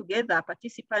brings together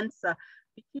participants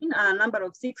between a number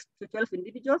of 6 to 12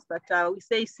 individuals, but we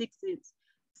say 6 to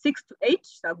 8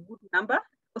 is a good number,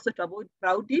 also to avoid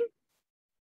crowding.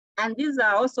 And these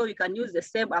are also, you can use the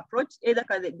same approach. Either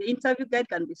the interview guide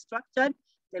can be structured,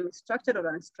 semi-structured or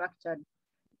unstructured,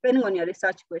 depending on your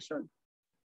research question.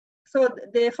 So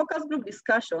the focus group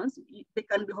discussions, they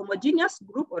can be homogeneous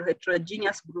group or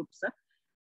heterogeneous groups.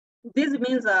 This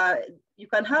means you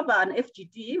can have an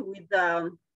FGD with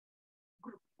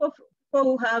group of people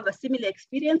who have similar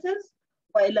experiences,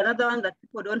 while another one that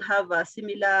people don't have a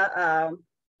similar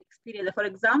experience. For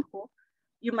example,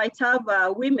 you might have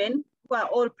women who are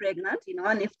all pregnant in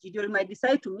one FGD, or you might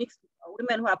decide to mix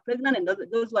women who are pregnant and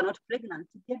those who are not pregnant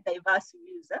to get diverse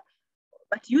views.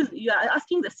 But you are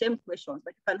asking the same questions,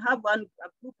 but you can have a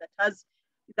group that has,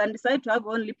 you can decide to have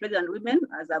only pregnant women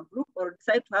as a group, or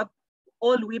decide to have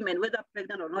all women, whether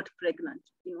pregnant or not pregnant,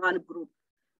 in one group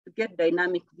to get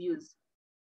dynamic views.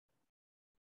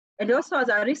 And also as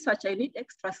a researcher, I need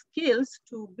extra skills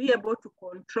to be able to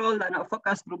control a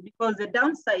focus group, because the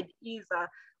downside is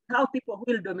how people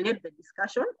will dominate the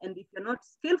discussion. And if you're not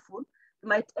skillful, you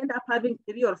might end up having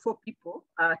 3 or 4 people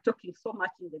talking so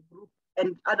much in the group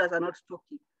and others are not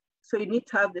talking. So you need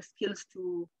to have the skills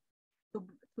to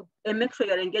make sure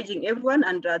you're engaging everyone,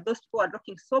 and those who are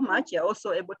talking so much, you're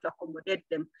also able to accommodate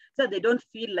them so they don't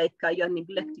feel like you're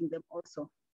neglecting them also.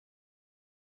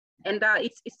 And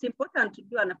it's important to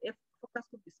do a focus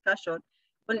group discussion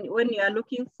when you are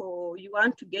looking for, you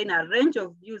want to gain a range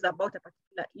of views about a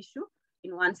particular issue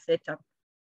in one setup.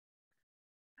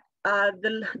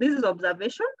 This is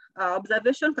observation.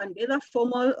 Observation can be either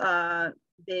formal,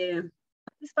 the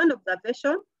participant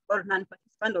observation, or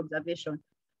non-participant observation.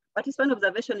 Participant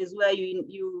observation is where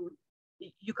you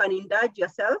can indulge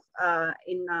yourself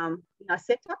in a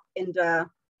setup and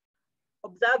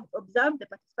observe the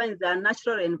participants in their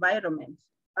natural environment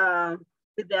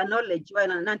with their knowledge, while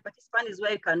a non-participant is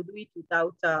where you can do it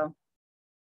without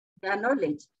their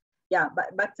knowledge. Yeah,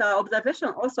 but observation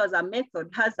also as a method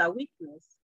has a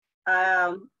weakness,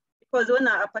 because when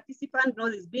a participant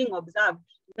knows is being observed,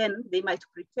 then they might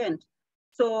pretend.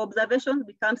 So observation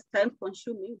becomes time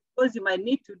consuming, because you might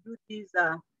need to do this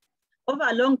over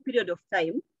a long period of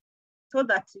time so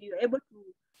that you're able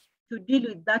to deal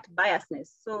with that biasness.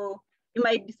 So you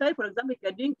might decide, for example, if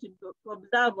you're doing to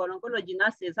observe oncology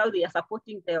nurses, how they are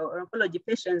supporting their oncology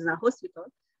patients in a hospital,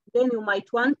 then you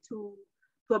might want to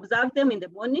observe them in the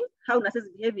morning, how nurses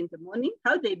behave in the morning,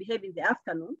 how they behave in the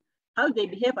afternoon, how they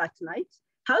behave at night,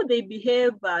 how they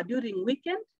behave during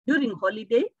weekend, during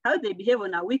holiday, how they behave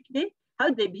on a weekday,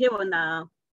 how they behave on a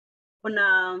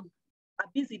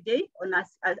busy day, on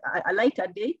a lighter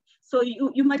day. So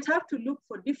you might have to look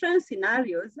for different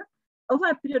scenarios over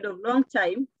a period of long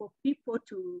time for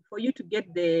you to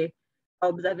get the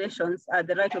observations,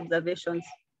 the right observations.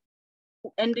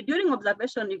 And during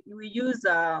observation, you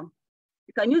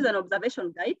can use an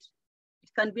observation guide.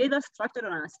 It can be either structured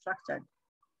or unstructured.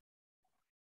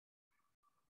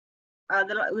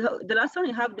 The last one,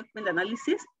 you have document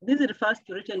analysis. This refers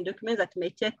to written documents that may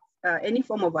take any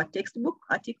form of a textbook,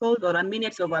 articles, or a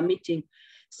minutes of a meeting.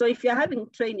 So if you're having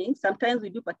training, sometimes we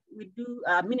do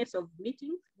minutes of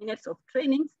meetings, minutes of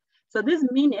trainings. So these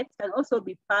minutes can also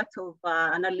be part of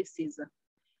analysis.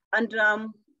 And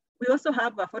we also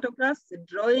have photographs,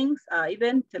 drawings,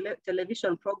 even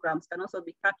television programs can also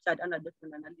be captured under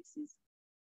document analysis.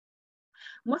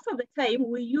 Most of the time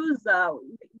we use,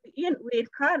 we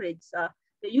encourage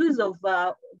the use of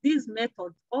these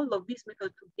methods, all of these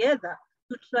methods together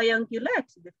to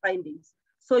triangulate the findings.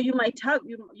 So you might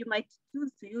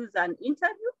choose to use an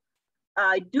interview,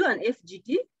 do an FGD,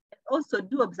 and also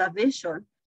do observation,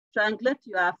 triangulate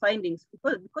your findings,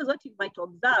 because what you might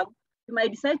observe, you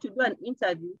might decide to do an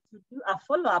interview to do a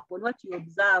follow-up on what you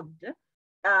observed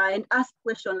and ask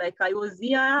questions like, I was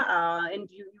here and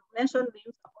you mentioned the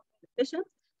use of the patients,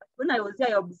 but when I was here,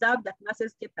 I observed that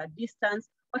nurses kept a distance.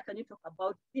 What can you talk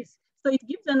about this? So it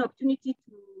gives an opportunity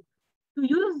to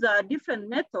use different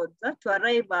methods to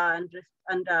arrive and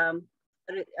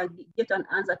get an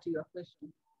answer to your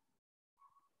question.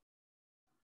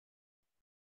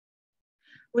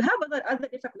 We have other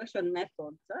data collection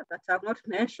methods that I've not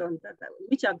mentioned,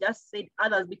 which I've just said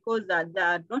others because they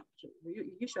are not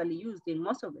usually used in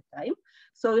most of the time.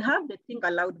 So we have the think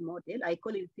aloud model. I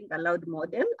call it think aloud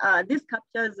model. This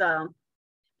captures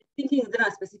thinking in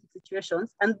general specific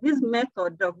situations. And this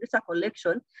method of data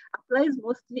collection applies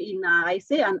mostly in, I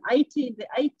say, in the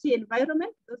IT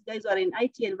environment. Those guys are in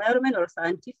IT environment or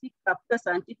scientific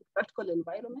practical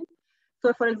environment.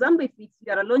 So for example, if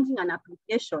you are launching an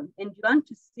application and you want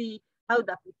to see how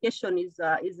the application is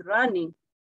running.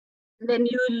 Then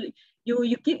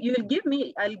I'll give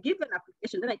you an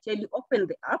application, then I tell you open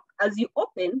the app. As you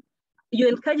open, you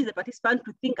encourage the participant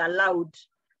to think aloud,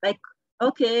 like,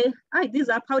 okay, this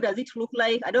app, how does it look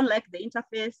like? I don't like the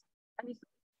interface, and it's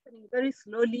opening very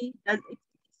slowly. It's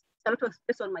a lot of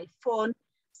space on my phone.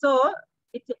 So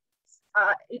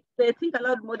the think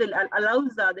aloud model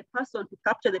allows the person to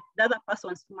capture the other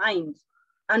person's mind,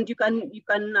 and you can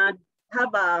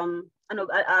have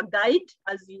a guide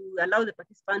as you allow the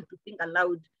participant to think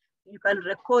aloud. You can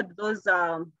record those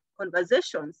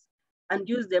conversations and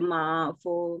use them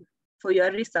for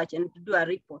your research and to do a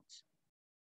report.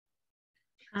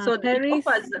 So Peris,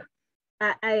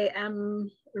 I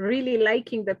am really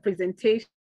liking the presentation,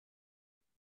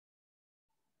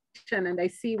 and I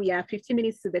see we are 15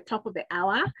 minutes to the top of the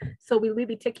hour. So will we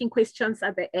be taking questions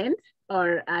at the end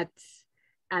or at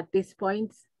this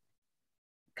point?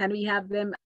 Can we have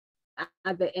them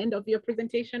at the end of your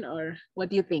presentation, or what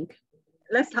do you think?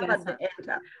 Let's have at the end.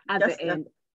 At the end.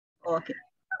 Okay.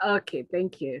 Okay,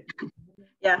 thank you.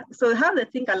 Yeah, so we have the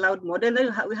think aloud model.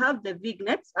 Then we have the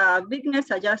vignettes.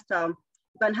 Vignettes are just, you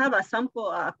can have a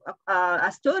sample,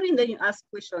 a story, and then you ask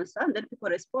questions, and then people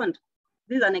respond.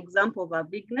 This is an example of a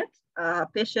vignette. A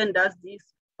patient does this,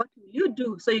 what will you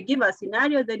do? So you give a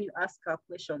scenario, then you ask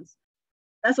questions.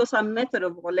 That's also a method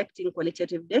of collecting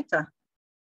qualitative data.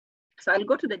 So I'll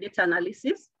go to the data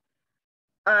analysis.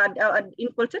 In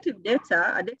qualitative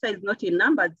data, data is not in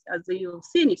numbers, as you've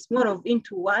seen. It's more of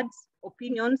into words,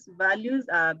 opinions, values,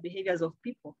 behaviors of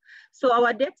people. So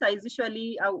our data is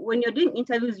usually, when you're doing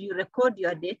interviews, you record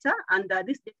your data, and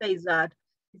this data is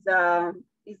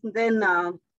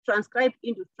then transcribed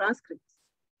into transcripts.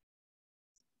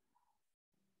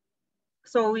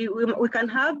 So we can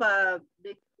have the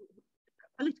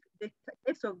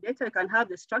types of data. You can have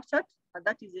the structured,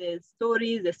 that is the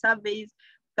stories, the surveys.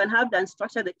 You can have the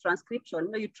unstructured, the transcription.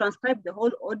 You transcribe the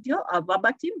whole audio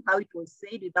verbatim, how it was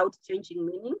said without changing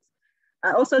meanings.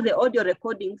 Also the audio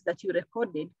recordings that you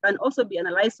recorded can also be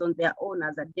analyzed on their own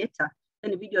as a data,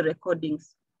 and video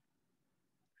recordings.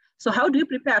 So how do you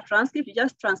prepare a transcript? You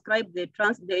just transcribe the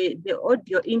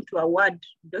audio into a Word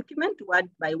document, word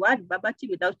by word, verbatim,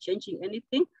 without changing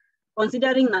anything.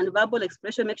 Considering nonverbal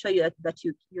expression, make sure that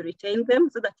you retain them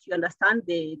so that you understand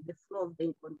the flow of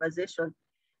the conversation.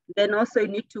 Then also you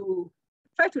need to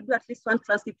try to do at least one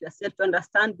transcript yourself to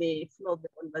understand the flow of the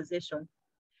conversation.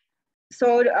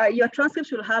 So your transcript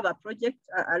should have a project,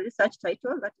 a research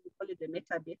title, that we call it the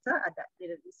metadata,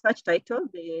 the research title,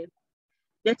 the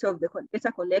date of the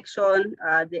data collection,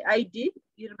 the ID.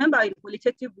 You remember in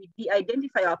qualitative, we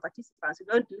de-identify our participants. We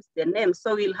don't use their names.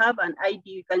 So we'll have an ID.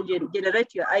 You can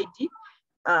generate your ID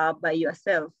by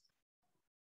yourself.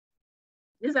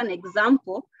 This is an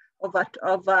example of a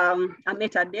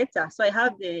metadata. So I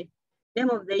have the name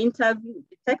of the interview,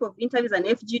 the type of interview is an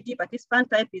FGD, participant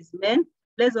type is men,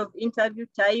 place of interview,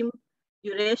 time,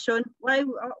 duration. Why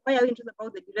are we interested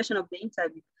about the duration of the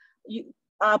interview?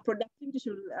 Productivity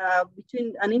should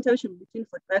between an interview should be between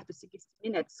 45 to 60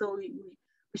 minutes. So we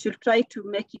should try to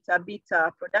make it a bit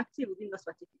productive within those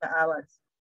particular hours.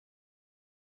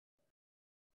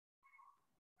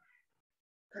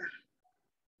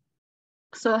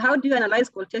 So how do you analyze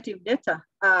qualitative data?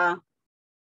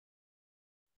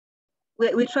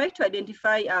 We try to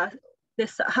identify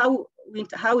how we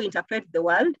interpret the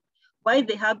world, why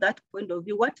they have that point of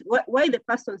view, why the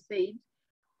person said,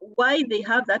 why they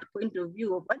have that point of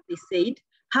view of what they said,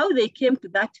 how they came to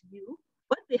that view,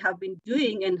 what they have been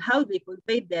doing, and how they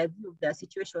conveyed their view of their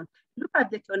situation. Look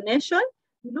at the tonation,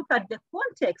 look at the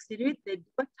context,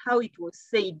 how it was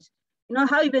said. You know,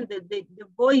 how even the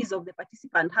voice of the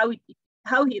participant, how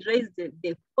he raised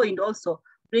the point also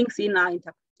brings in our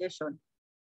interpretation.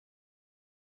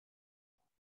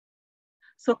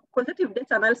 So qualitative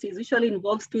data analysis usually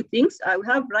involves two things. We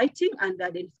have writing and the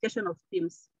identification of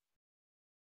themes.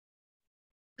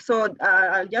 So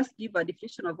I'll just give a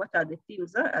definition of what are the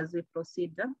themes as we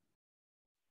proceed.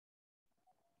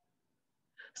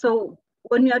 So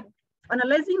when you are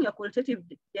analyzing your qualitative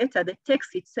data, the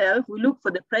text itself, we look for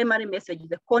the primary message,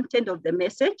 the content of the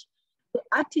message, the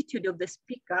attitude of the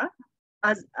speaker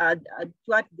as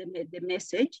toward the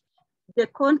message, the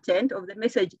content of the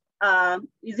message.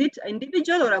 Is it an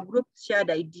individual or a group shared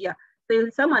idea? So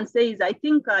if someone says, I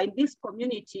think in this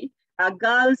community,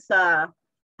 girls,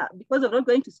 because of not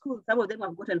going to school, some of them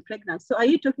have gotten pregnant. So are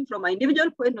you talking from an individual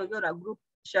point of view or a group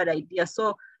shared idea?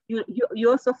 So you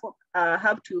also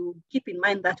have to keep in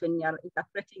mind that when you're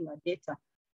interpreting your data.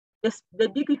 The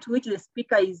degree to which the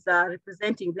speaker is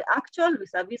representing the actual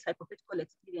vis-a-vis hypothetical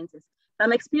experiences.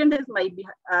 Some experiences might be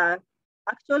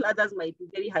actual, others might be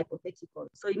very hypothetical.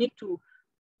 So you need to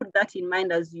put that in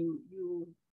mind as you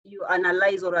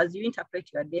analyze or as you interpret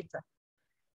your data.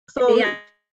 So yeah,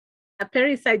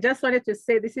 Peris, I just wanted to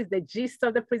say this is the gist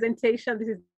of the presentation. This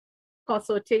is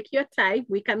also take your time.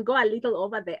 We can go a little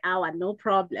over the hour, no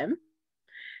problem.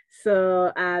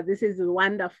 So this is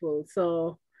wonderful.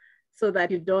 So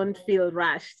that you don't feel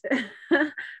rushed.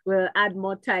 We'll add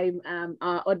more time.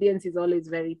 Our audience is always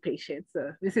very patient.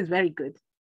 So this is very good.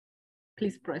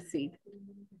 Please proceed.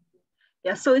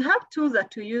 Yeah, so we have tools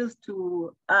that we use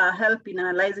to help in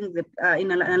analyzing the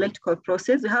in an analytical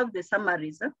process. We have the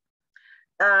summaries.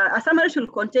 A summary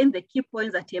should contain the key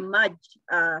points that emerge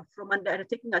from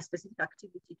undertaking a specific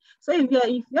activity. So if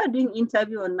you are doing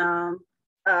interview on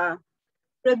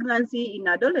pregnancy in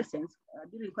adolescents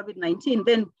during COVID-19,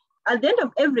 then at the end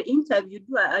of every interview, you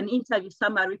do an interview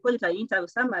summary. We call it an interview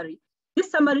summary. This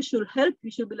summary should help.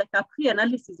 You should be like a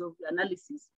pre-analysis of the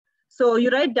analysis. So you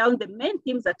write down the main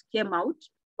themes that came out.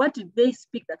 What did they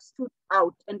speak that stood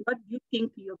out? And what do you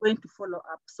think you're going to follow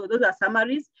up? So those are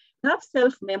summaries. You have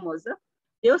self-memos.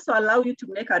 They also allow you to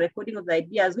make a recording of the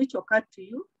ideas which occurred to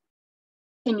you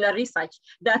in your research.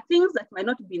 There are things that might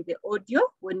not be in the audio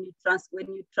when you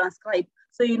transcribe.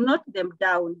 So you note them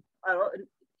down.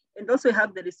 And also you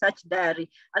have the research diary.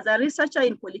 As a researcher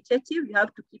in Qualitative, you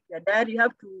have to keep your diary. You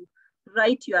have to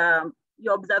write your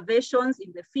observations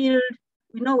in the field.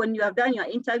 You know, when you have done your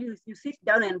interviews, you sit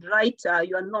down and write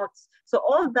your notes. So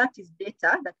all that is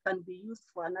data that can be used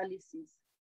for analysis.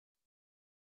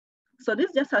 So this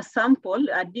is just a sample,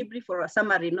 a debrief or a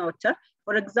summary note.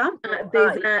 For example,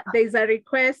 there's a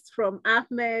request from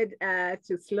Ahmed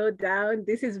to slow down.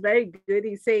 This is very good.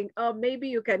 He's saying, oh, maybe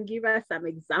you can give us some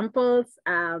examples.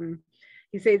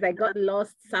 He says, I got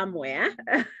lost somewhere.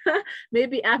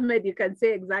 Maybe Ahmed, you can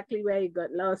say exactly where you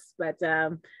got lost, but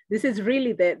this is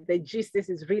really the gist. This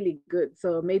is really good.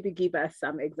 So maybe give us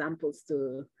some examples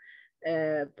to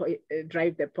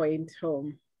drive the point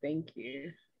home. Thank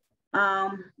you.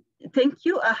 Thank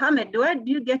you, Ahmed. Where do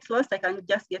you get lost? I can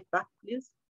just get back,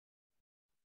 please.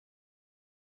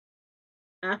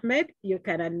 Ahmed, you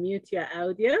can unmute your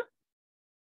audio.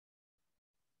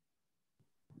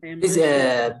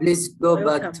 Please go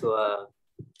Welcome. Back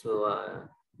to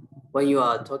when you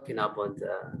are talking about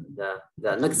the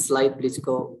next slide. Please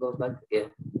go back. Yeah.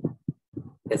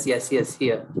 Yes.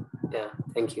 Here. Yeah.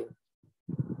 Thank you.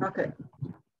 Okay.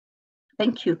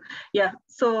 Thank you. Yeah.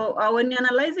 So when you're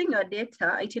analyzing your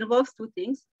data, it involves two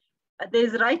things.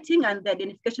 There's writing and the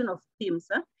identification of themes.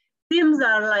 Themes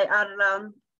are like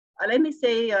let me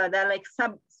say they're like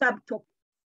subtopics.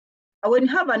 When you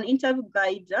have an interview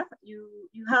guide,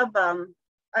 you have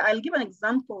I'll give an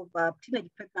example of teenage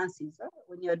pregnancies.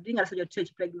 When you're doing a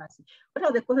teenage pregnancy, what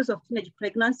are the causes of teenage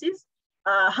pregnancies?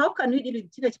 How can we deal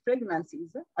with teenage pregnancies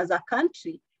as a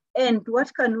country? And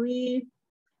what can we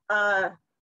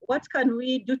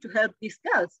do to help these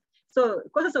girls? So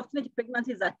causes of teenage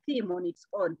pregnancy is a theme on its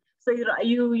own. So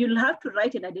you'll have to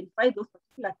write and identify those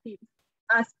particular themes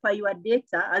as per your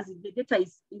data, as the data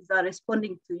is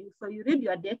responding to you. So you read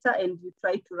your data and you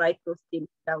try to write those themes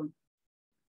down.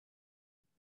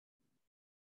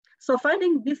 So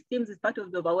finding these themes is part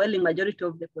of the overwhelming majority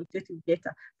of the qualitative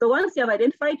data. So once you have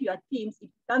identified your themes, it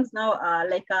becomes now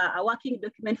like a working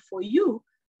document for you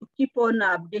to keep on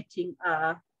updating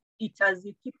it as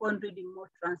you keep on reading more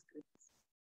transcripts.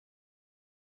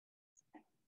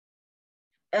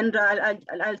 And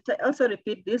I'll also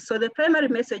repeat this. So the primary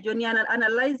message, when you're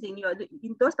analyzing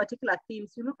in those particular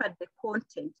themes, you look at the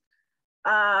content.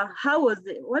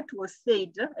 What was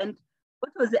said, and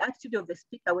what was the attitude of the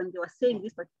speaker when they were saying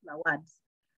these particular words?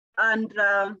 And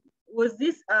was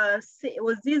this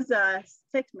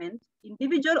statement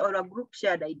individual or a group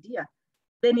shared idea?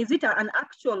 Then is it an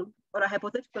actual or a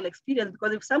hypothetical experience?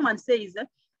 Because if someone says,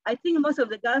 I think most of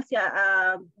the girls here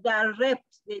they are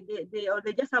raped,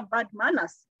 they just have bad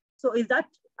manners. So is that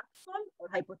actual or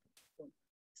hypothetical?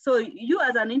 So you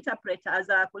as an interpreter, as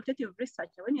a qualitative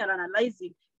researcher, when you're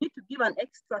analyzing, you need to give an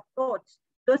extra thought to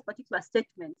those particular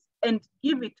statements and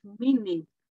give it meaning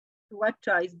to what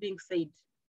is being said.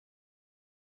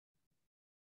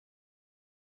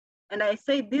 And I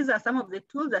say these are some of the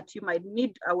tools that you might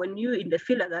need when you're in the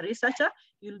field as a researcher.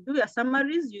 You'll do your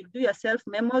summaries, you'll do your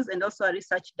self-memos, and also a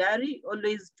research diary,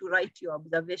 always to write your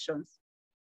observations.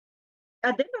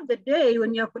 At the end of the day,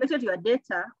 when you have collected your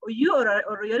data, or you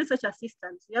or your research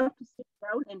assistants, you have to sit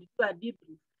down and do a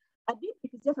debrief. A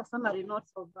debrief is just a summary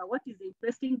notes of what is the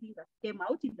interesting thing that came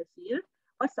out in the field,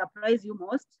 what surprised you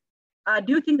most.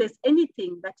 Do you think there's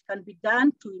anything that can be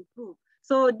done to improve?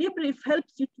 So debrief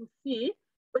helps you to see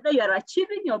whether you are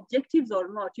achieving your objectives or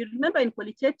not. You remember in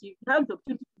qualitative, you have the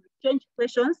opportunity to change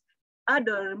questions, add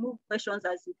or remove questions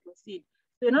as you proceed.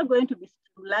 So you're not going to be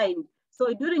streamlined.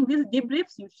 So during these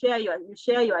debriefs, you share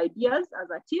your ideas as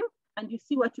a team, and you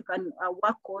see what you can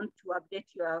work on to update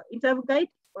your interview guide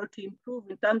or to improve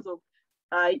in terms of,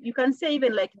 you can say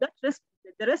even like that,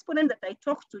 the respondent that I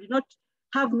talked to did not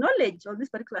have knowledge on this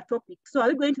particular topic. So are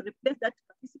we going to replace that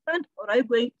participant, or are you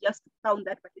going just to count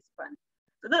that participant?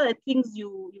 So those are the things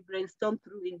you brainstorm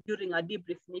through during our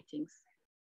debrief meetings.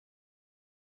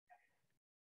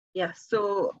 Yeah,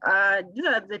 so these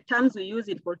are the terms we use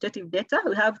in qualitative data.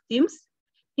 We have themes.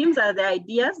 Themes are the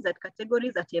ideas, that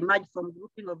categories that emerge from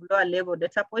grouping of lower level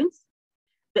data points.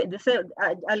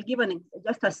 I'll give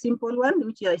just a simple one,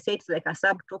 which I say it's like a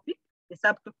subtopic, the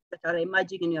subtopics that are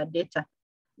emerging in your data.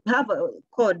 You have a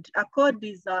code. A code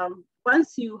is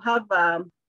once you have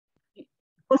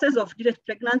process of teenage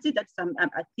pregnancy, that's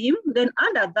a theme. Then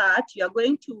under that, you are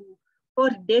going to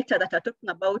code data that are talking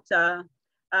about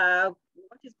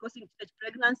what is causing teenage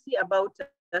pregnancy, about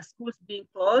schools being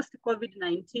closed,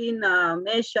 COVID-19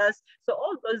 measures. So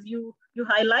all those you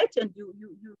highlight and you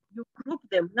group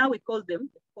them. Now we call them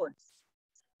the codes.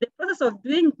 The process of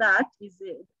doing that is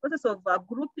the process of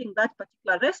grouping that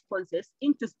particular responses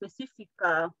into specific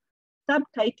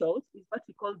subtitles is what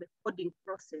we call the coding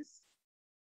process.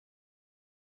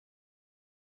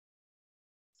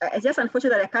 It's just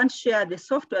unfortunate that I can't share the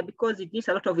software because it needs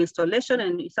a lot of installation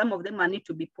and some of them need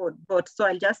to be bought. So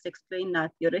I'll just explain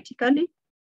that theoretically.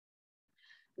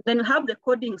 Then we have the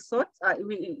coding sorts.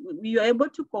 We are able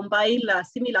to compile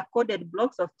similar coded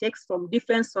blocks of text from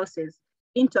different sources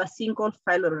into a single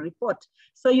file or report.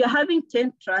 So you're having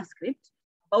 10 transcripts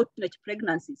about teenage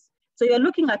pregnancies. So you're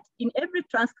looking at, in every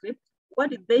transcript, what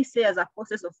did they say as a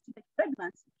process of teenage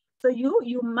pregnancy? So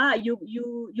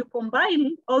you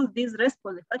combine all these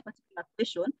responses, that particular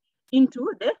question,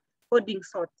 into the coding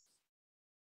sorts.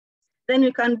 Then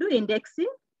you can do indexing.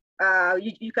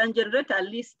 You can generate a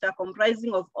list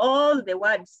comprising of all the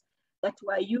words that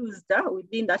were used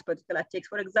within that particular text.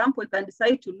 For example, you can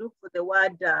decide to look for the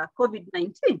word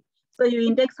COVID-19. So you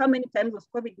index how many times was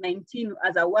COVID-19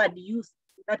 as a word used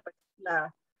in that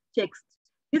particular text.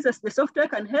 The software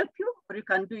can help you, or you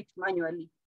can do it manually.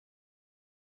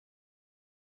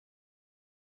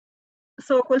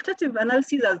 So qualitative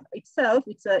analysis as itself,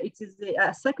 it is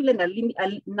a circular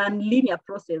and non-linear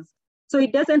process. So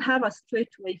it doesn't have a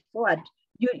straight way forward.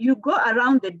 You go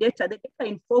around the data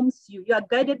informs you. You are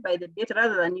guided by the data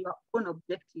rather than your own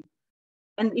objective.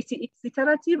 And it's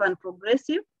iterative and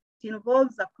progressive. It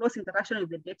involves a close interaction with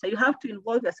the data. You have to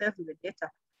involve yourself with the data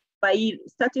by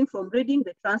starting from reading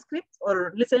the transcript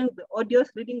or listening to the audios,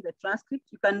 reading the transcript.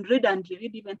 You can read and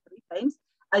reread even 3 times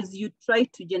as you try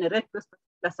to generate those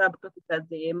particular subtopics as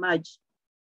they emerge.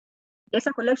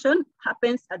 Data collection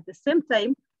happens at the same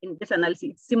time in data analysis.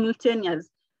 It's simultaneous.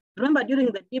 Remember, during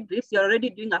the debriefs, you're already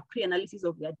doing a pre-analysis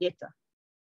of your data.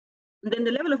 And then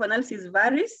the level of analysis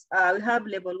varies. We have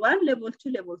level 1, level 2,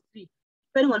 level 3,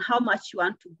 depending on how much you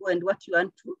want to go and what you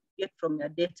want to get from your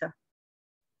data.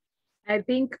 I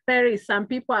think, Peris, some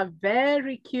people are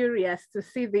very curious to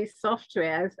see these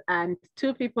softwares, and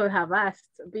 2 people have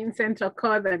asked, Vincent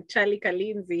Okod and Charlie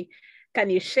Kalinzi, can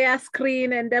you share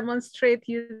screen and demonstrate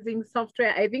using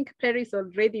software? I think Peris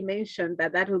already mentioned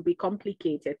that will be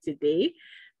complicated today,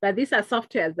 but these are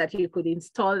softwares that you could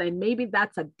install, and maybe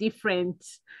that's a different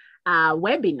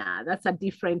webinar. That's a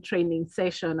different training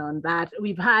session on that.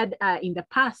 We've had in the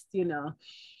past,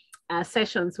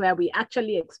 sessions where we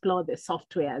actually explore the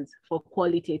softwares for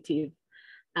qualitative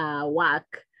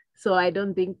work. So I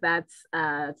don't think that's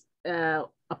a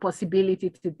possibility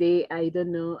today. I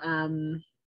don't know.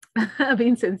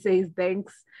 Vincent says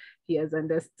thanks. He has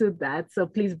understood that. So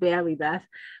please bear with us.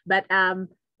 But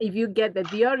if you get the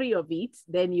theory of it,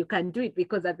 then you can do it,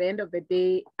 because at the end of the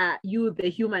day, you, the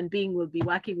human being, will be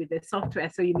working with the software.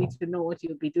 So you need to know what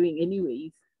you'll be doing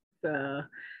anyways. So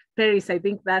Peris, I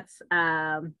think that's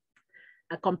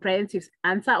a comprehensive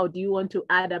answer. Or do you want to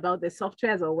add about the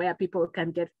softwares or where people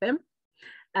can get them?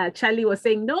 Charlie was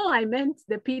saying, no, I meant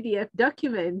the PDF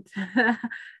document.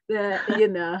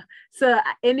 So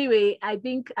anyway, I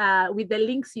think with the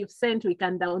links you've sent, we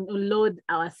can download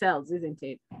ourselves, isn't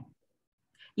it?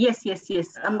 Yes.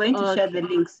 I'm going to share the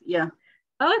links. Yeah.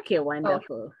 Okay,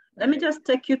 wonderful. Let me just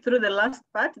take you through the last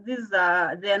part. These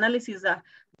are the analysis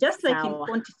just like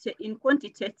in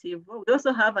quantitative. We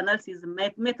also have analysis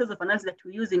methods of analysis that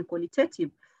we use in qualitative.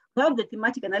 We have the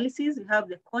thematic analysis, we have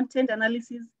the content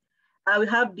analysis, we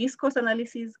have discourse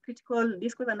analysis, critical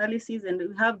discourse analysis, and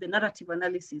we have the narrative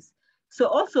analysis. So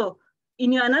also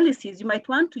in your analysis, you might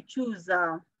want to choose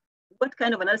what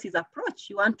kind of analysis approach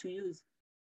you want to use.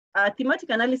 Thematic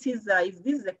analysis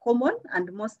this is a common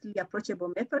and mostly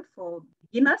approachable method for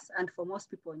beginners and for most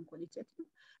people in qualitative,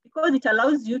 because it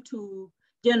allows you to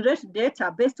generate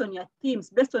data based on your themes,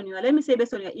 based on your, let me say,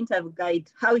 based on your interview guide,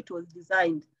 how it was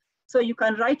designed. So you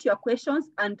can write your questions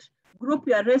and group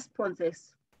your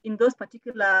responses in those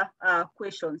particular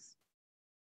questions.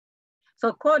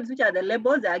 So codes, which are the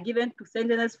labels that are given to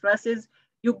sentences, phrases,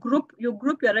 you group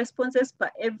your responses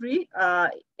per every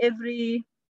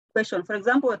question. For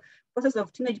example, process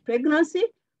of teenage pregnancy,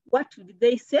 what did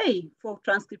they say for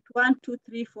transcript 1, 2,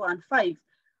 3, 4, and 5?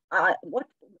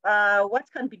 What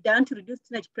can be done to reduce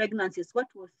teenage pregnancies? What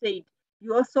was said?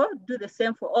 You also do the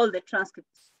same for all the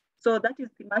transcripts. So that is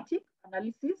thematic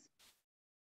analysis.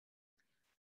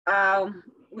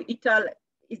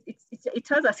 It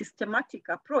has a systematic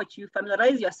approach. You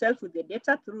familiarize yourself with the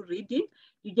data through reading.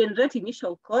 You generate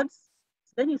initial codes.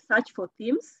 Then you search for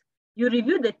themes. You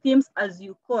review the themes as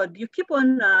you code. You keep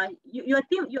on your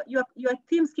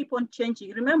themes keep on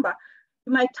changing. Remember,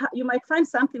 you might find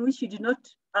something which you did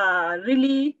not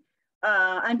really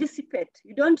anticipate.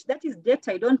 You don't. That is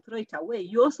data. You don't throw it away.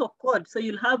 You also code. So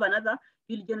you'll have another.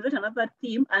 You'll generate another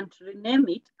theme and rename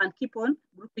it and keep on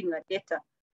grouping your data.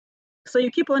 So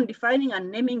you keep on defining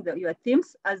and naming your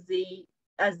themes as they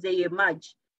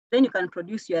emerge. Then you can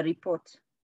produce your report.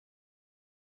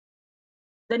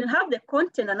 Then you have the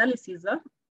content analysis.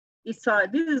 This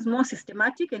is more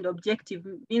systematic and objective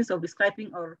means of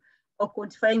describing or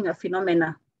quantifying a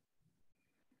phenomena.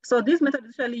 So this method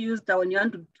is usually used when you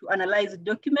want to analyze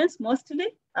documents, mostly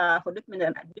for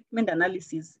document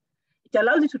analysis. It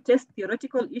allows you to test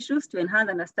theoretical issues to enhance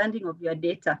understanding of your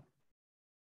data.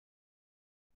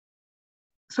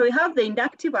 So we have the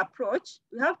inductive approach.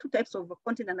 We have two types of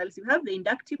content analysis. We have the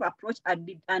inductive approach and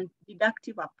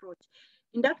deductive approach.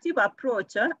 Inductive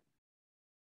approach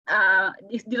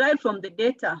is derived from the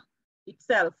data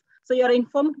itself. So you're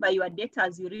informed by your data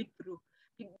as you read through.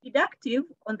 Deductive,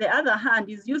 on the other hand,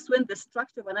 is used when the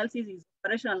structure of analysis is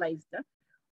operationalized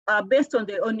based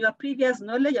on your previous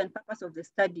knowledge and purpose of the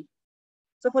study.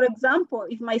 So for example,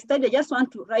 if my study, I just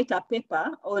want to write a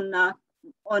paper on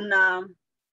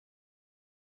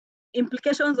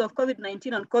implications of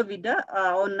COVID-19 on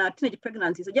on teenage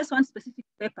pregnancies. So just one specific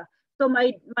paper. So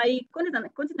my content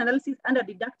analysis under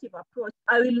deductive approach,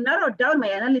 I will narrow down my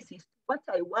analysis to what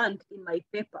I want in my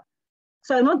paper.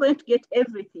 So I'm not going to get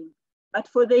everything. But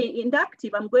for the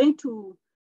inductive, I'm going to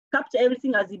capture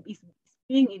everything as it is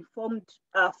being informed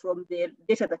from the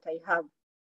data that I have.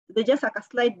 They just like a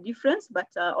slight difference, but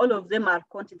all of them are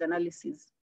content analysis.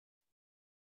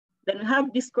 Then we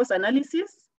have discourse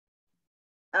analysis.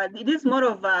 It is more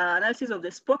of analysis of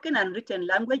the spoken and written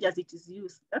language as it is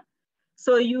used.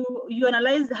 So you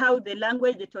analyze how the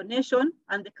language, the tonation,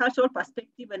 and the cultural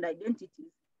perspective and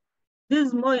identities. This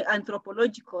is more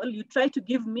anthropological. You try to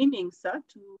give meanings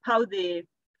to how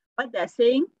what they're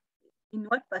saying, in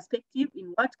what perspective,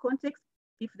 in what context,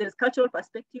 if there's cultural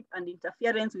perspective and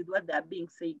interference with what they're being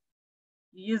said.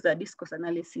 You use a discourse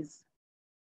analysis.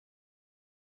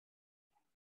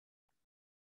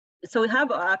 So we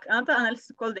have another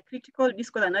analysis called the critical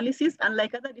discourse analysis.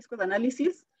 Unlike other discourse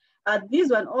analysis, this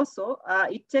one also,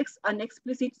 it takes an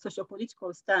explicit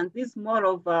sociopolitical stance. This is more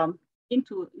of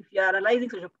if you're analyzing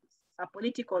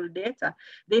political data,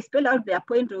 they spell out their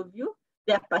point of view,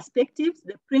 their perspectives,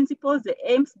 the principles, the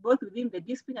aims, both within the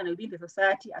discipline and within the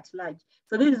society at large.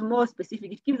 So this is more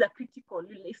specific. It gives a critical,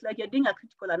 it's like you're doing a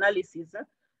critical analysis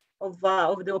of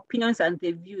the opinions and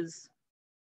the views.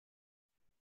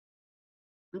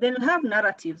 Then we have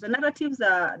narratives. The narratives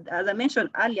are, as I mentioned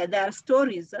earlier, they are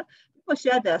stories. People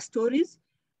share their stories,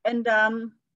 and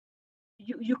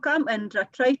you come and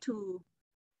try to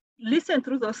listen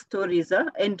through those stories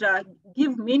and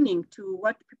give meaning to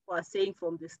what people are saying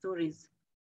from the stories.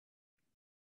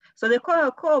 So the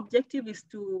core objective is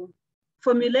to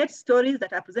formulate stories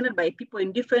that are presented by people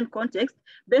in different contexts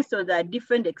based on their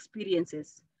different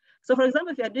experiences. So for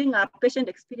example, if you're doing a patient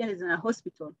experience in a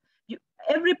hospital,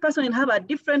 every person will have a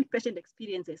different patient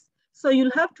experiences. So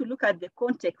you'll have to look at the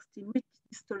context in which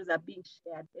these stories are being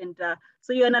shared. And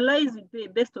so you analyze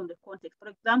it based on the context. For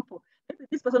example, if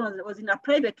this person was in a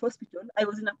private hospital, I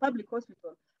was in a public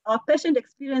hospital, our patient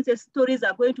experiences stories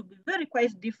are going to be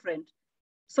quite different.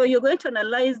 So you're going to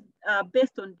analyze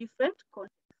based on different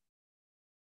contexts.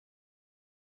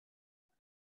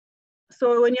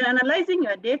 So when you're analyzing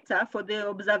your data for the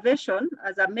observation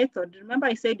as a method, remember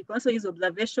I said you can also use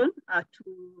observation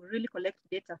to really collect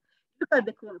data. Look at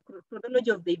the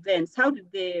chronology of the events. How did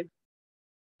the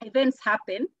events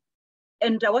happen?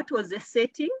 And what was the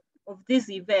setting of these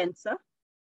events?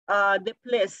 the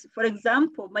place. For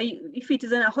example, if it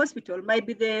is in a hospital,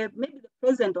 maybe the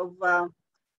presence of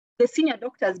the senior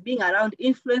doctors being around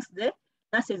influence the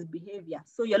nurses' behavior.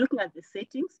 So you're looking at the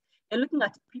settings, you're looking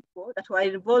at people that were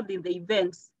involved in the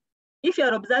events. If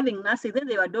you're observing nurses, then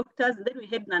they were doctors, and then we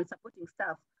had non-supporting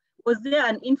staff. Was there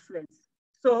an influence?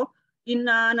 So in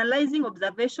analyzing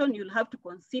observation, you'll have to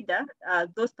consider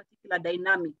those particular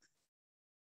dynamics.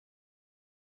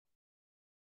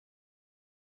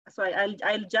 So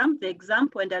I'll jump the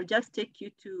example and I'll just take you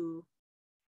to,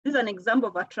 this is an example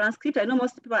of a transcript. I know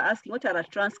most people are asking, what are a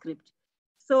transcript?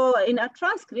 So in a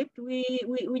transcript, we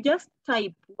just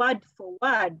type word for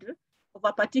word of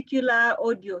a particular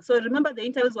audio. So remember the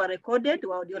interviews were recorded,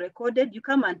 or audio recorded, you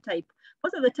come and type.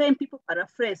 Most of the time people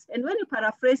paraphrase. And when you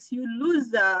paraphrase, you lose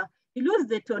the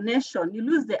tonation, you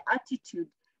lose the attitude,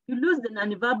 you lose the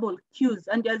nonverbal cues.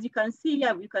 And as you can see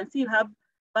here, you have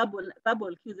verbal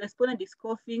cues. The respondent is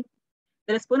coughing,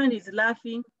 the respondent is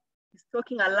laughing, he's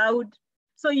talking aloud.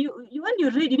 So when you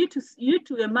read, you need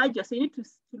to imagine, so you need to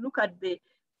look at the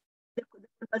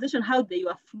conversation, how they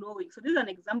are flowing. So this is an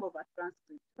example of a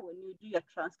transcript when you do your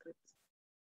transcripts.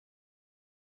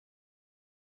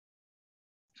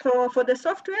 So for the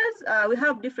softwares, we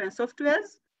have different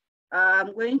softwares.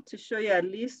 I'm going to show you a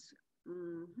list.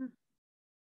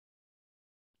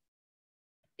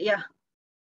 Yeah.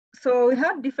 So we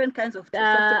have different kinds of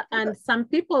software. And some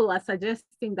people are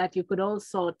suggesting that you could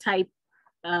also type,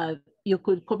 you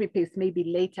could copy paste maybe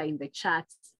later in the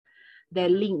chats, the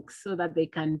links so that they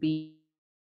can be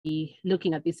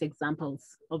looking at these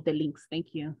examples of the links.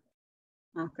 Thank you.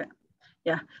 Okay.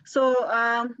 Yeah. So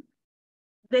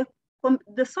the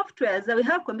softwares that we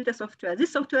have, computer softwares,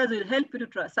 these softwares will help you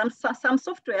to some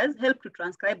softwares help to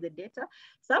transcribe the data.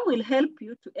 Some will help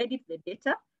you to edit the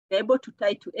data. You're able to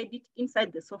edit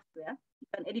inside the software. You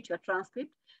can edit your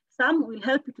transcript. Some will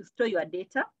help you to store your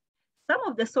data. Some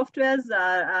of the softwares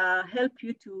help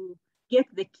you to get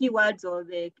the keywords or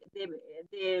the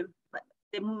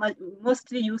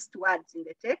mostly used words in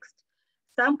the text.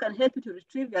 Some can help you to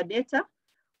retrieve your data,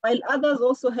 while others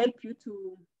also help you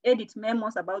to edit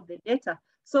memos about the data.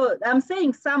 So I'm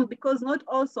saying some because not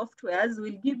all softwares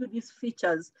will give you these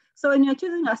features. So when you're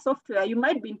choosing a software, you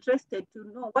might be interested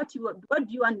to know what do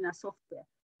you want in a software.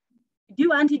 Do you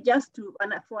want it just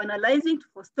for analyzing,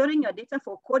 for storing your data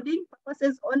for coding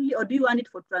purposes only, or do you want it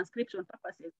for transcription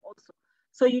purposes also?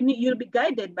 So you'll be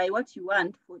guided by what you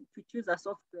want to choose a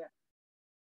software.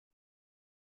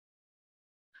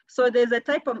 So there's a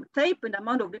type and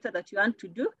amount of data that you want to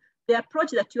do, the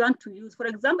approach that you want to use. For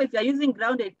example, if you're using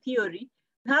grounded theory,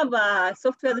 you have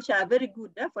software which are very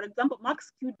good. For example,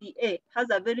 MaxQDA has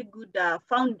a very good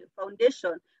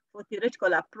foundation for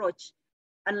theoretical approach,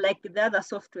 unlike the other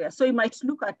software. So you might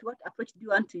look at what approach do you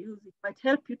want to use. It might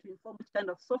help you to inform which kind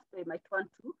of software you might want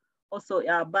to also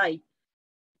buy.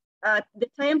 The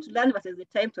time to learn versus the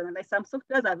time to analyze. Some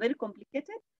softwares are very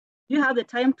complicated. Do you have the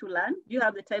time to learn? Do you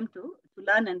have the time to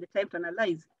learn and the time to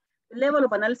analyze? The level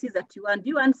of analysis that you want, do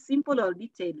you want simple or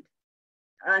detailed?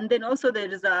 And then also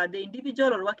there is the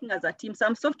individual or working as a team.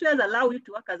 Some softwares allow you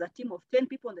to work as a team of 10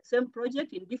 people on the same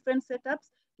project in different setups,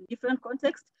 in different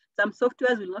contexts. Some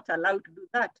softwares will not allow you to do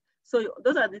that. So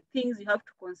those are the things you have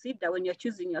to consider when you're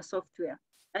choosing your software.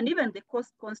 And even the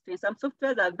cost constraints. Some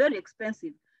softwares are very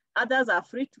expensive. Others are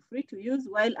free to use,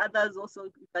 while others also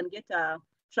you can get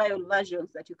trial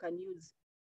versions that you can use.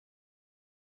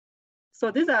 So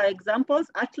these are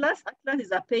examples. Atlas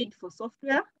is a paid for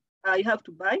software. You have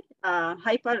to buy.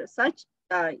 Hyper Search,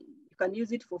 you can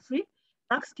use it for free.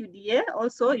 MaxQDA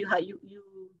also, it has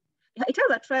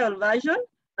a trial version,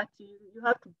 but you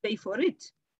have to pay for it.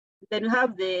 Then you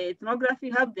have the ethnography,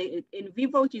 you have the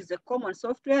NVivo, which is a common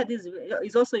software. This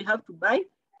is also you have to buy,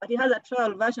 but it has a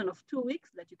trial version of 2 weeks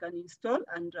that you can install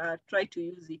and try to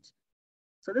use it.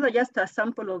 So these are just a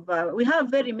sample of, we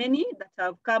have very many that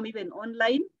have come even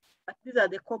online, but these are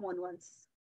the common ones.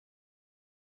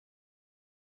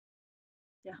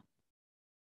 Yeah.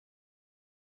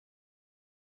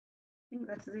 I think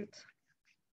that's it.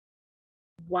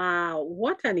 Wow,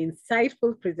 what an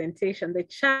insightful presentation. The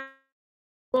chat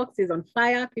box is on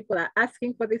fire. People are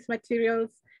asking for these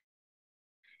materials.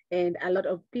 And a lot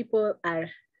of people are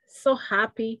so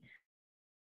happy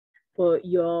for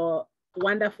your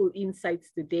wonderful insights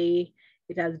today.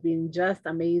 It has been just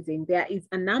amazing. There is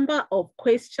a number of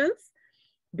questions,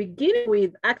 beginning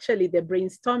with actually the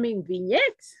brainstorming vignette,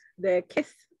 the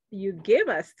case you gave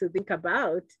us to think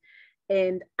about.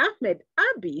 And Ahmed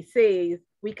Abi says,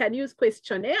 we can use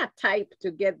questionnaire type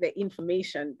to get the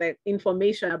information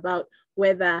about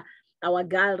whether our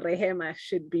girl Rehema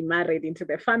should be married into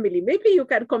the family. Maybe you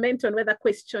can comment on whether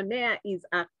questionnaire is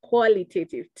a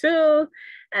qualitative tool.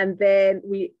 And then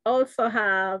we also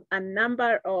have a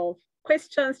number of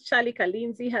questions. Charlie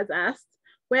Kalinzi has asked,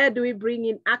 where do we bring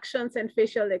in actions and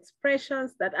facial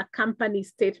expressions that accompany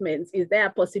statements? Is there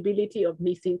a possibility of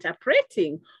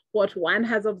misinterpreting what one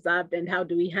has observed, and how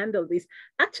do we handle this?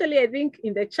 Actually, I think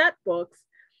in the chat box,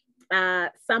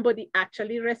 somebody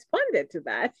actually responded to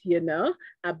that,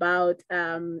 about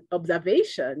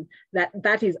observation,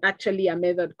 that is actually a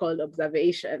method called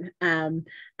observation.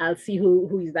 I'll see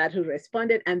who is that who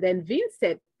responded. And then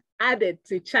Vincent added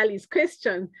to Charlie's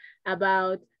question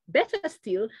about, better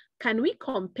still, can we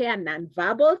compare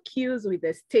nonverbal cues with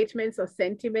the statements or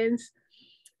sentiments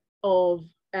of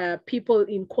people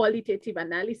in qualitative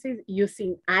analysis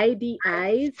using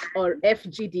IDIs or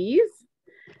FGDs?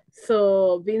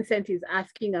 So Vincent is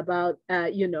asking about,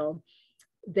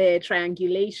 the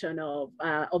triangulation of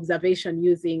observation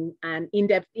using an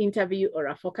in-depth interview or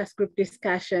a focus group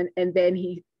discussion. And then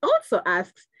he also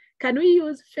asks, can we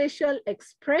use facial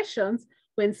expressions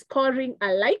when scoring a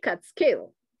Likert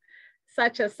scale,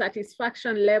 such as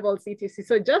satisfaction levels, etc.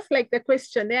 So just like the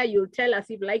questionnaire, you'll tell us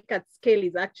if Likert scale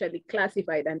is actually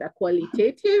classified under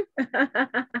qualitative.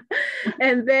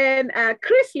 And then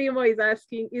Chris Limo is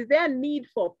asking, is there a need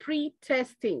for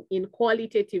pre-testing in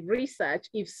qualitative research?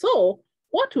 If so,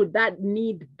 what would that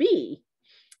need be?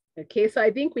 Okay, so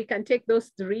I think we can take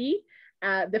those three.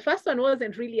 The first one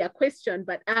wasn't really a question,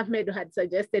 but Ahmed had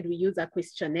suggested we use a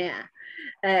questionnaire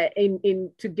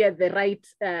to get the right,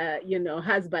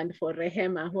 husband for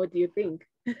Rehema. What do you think?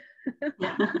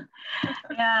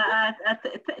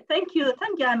 Thank you,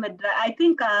 Ahmed. I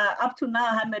think up to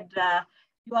now, Ahmed,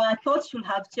 your thoughts should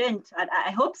have changed, and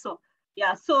I hope so.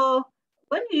 Yeah. So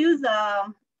when you use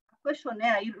a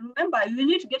questionnaire, you remember you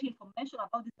need to get information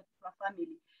about this particular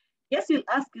family. Yes, you'll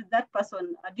ask, is that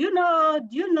person, do you know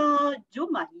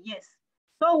Juma? Yes.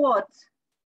 So what?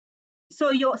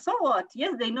 So what?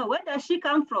 Yes, they know. Where does she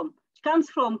come from? She comes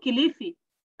from Kilifi.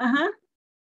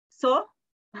 So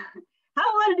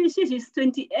how old is she? She's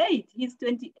 28. He's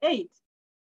 28.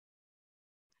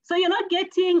 So you're not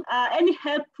getting any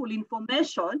helpful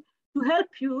information to help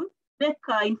you make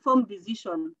an informed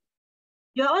decision.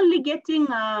 You're only getting,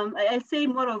 I'll say,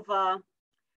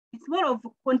 it's more of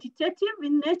quantitative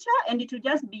in nature, and it will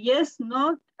just be yes,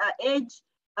 no, age,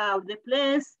 the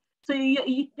place. So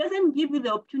it doesn't give you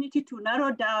the opportunity to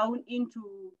narrow down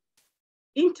into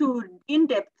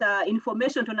in-depth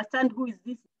information to understand who is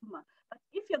this human. But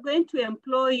if you're going to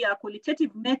employ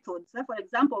qualitative methods, for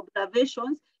example,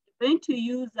 observations, you're going to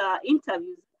use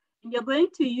interviews, and you're going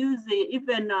to use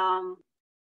even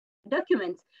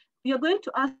documents. You're going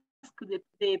to ask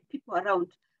the people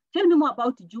around, tell me more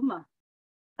about Juma.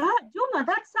 Juma,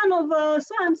 that son of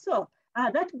so-and-so,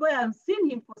 that boy, I've seen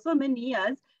him for so many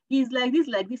years. He's like this,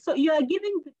 like this. So you are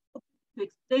giving the to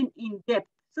explain in depth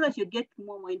so that you get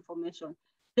more information.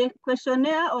 The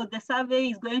questionnaire or the survey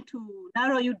is going to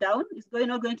narrow you down. It's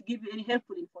not going to give you any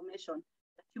helpful information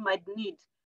that you might need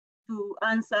to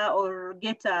answer or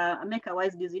make a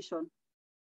wise decision.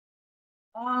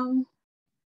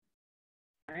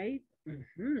 Right.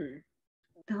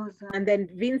 And then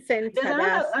Vincent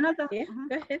had another. Yeah,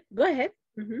 go ahead.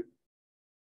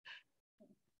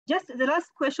 Just the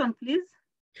last question, please.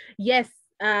 Yes.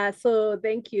 So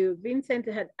thank you. Vincent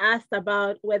had asked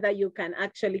about whether you can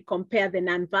actually compare the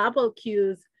nonverbal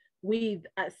cues with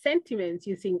sentiments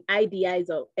using IDIs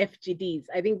or FGDs.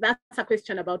 I think that's a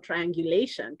question about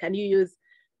triangulation. Can you use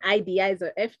IDIs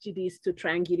or FGDs to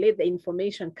triangulate the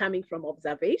information coming from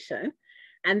observation?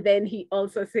 And then he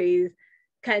also says,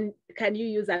 can you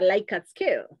use a Likert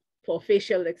scale for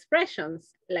facial expressions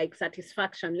like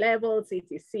satisfaction levels,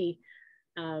 etc.?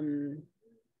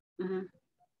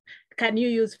 Can you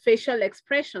use facial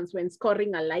expressions when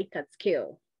scoring a Likert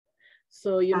scale?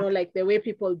 So, like the way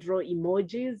people draw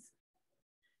emojis.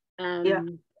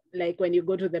 Like when you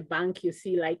go to the bank, you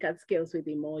see Likert scales with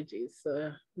emojis.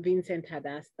 So Vincent had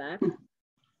asked that.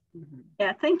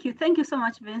 Yeah, thank you. Thank you so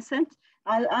much, Vincent.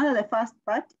 I'll answer the first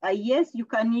part. Yes, you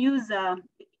can use,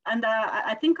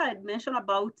 I think I had mentioned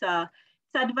about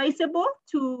it's advisable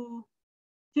to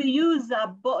use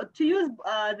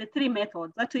the three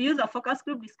methods, to use a focus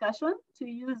group discussion, to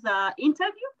use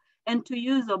interview, and to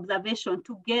use observation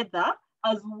together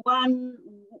as one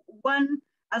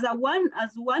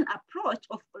approach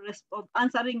of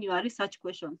answering your research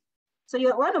questions. So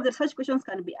one of the research questions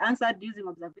can be answered using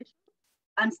observation,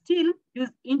 and still use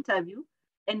interview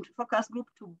and focus group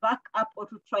to back up or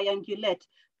to triangulate.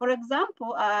 For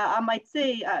example, I might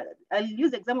say, I'll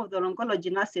use the example of the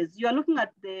oncology nurses. You are looking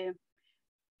at the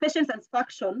patient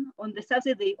satisfaction on the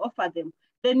services they offer them.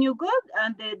 Then you go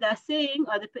and they're saying,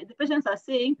 or the patients are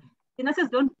saying, the nurses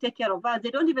don't take care of us. They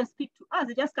don't even speak to us.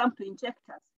 They just come to inject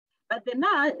us. But the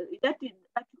nurse,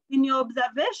 in your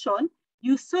observation,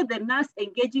 you saw the nurse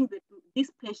engaging this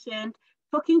patient,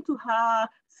 talking to her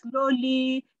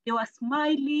slowly. They were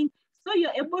smiling. So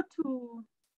you're able to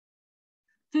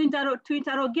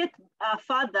interrogate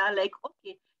further, like,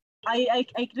 okay, I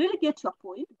really get your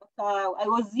point, but I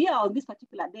was here on this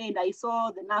particular day and I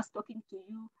saw the nurse talking to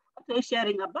you. What are you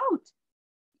sharing about?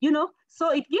 You know,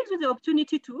 so it gives you the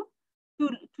opportunity to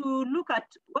look at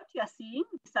what you are seeing.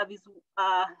 The service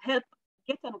help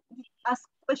get an opportunity to ask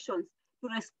questions to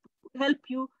help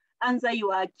you answer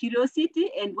your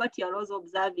curiosity and what you are also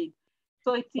observing.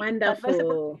 So it's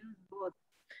advisable to use both.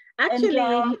 Actually,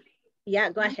 and, yeah,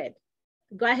 go ahead.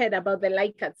 Go ahead about the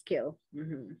Likert scale.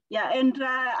 Mm-hmm. Yeah, and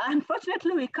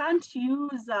unfortunately, we can't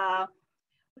use what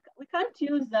can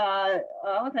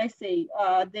I say,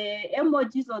 the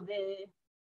emojis or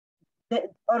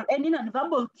or any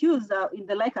non-verbal cues in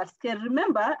the Likert scale.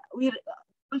 Remember,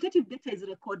 qualitative data is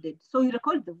recorded, so we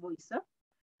record the voice.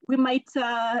 We might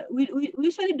we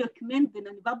usually document the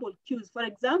non-verbal cues. For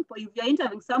example, if you're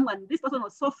interviewing someone, this person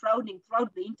was so frowning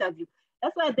throughout the interview.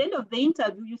 That's why at the end of the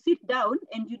interview, you sit down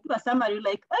and you do a summary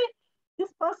like, hey,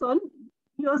 this person,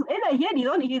 he was either he had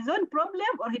his own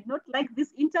problem or he did not like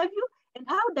this interview. And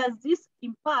how does this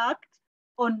impact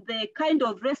on the kind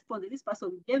of response that this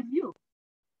person gave you?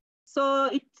 So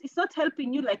it's not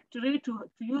helping you like to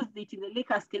use it in the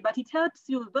Likert scale, but it helps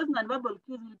you. Those non-verbal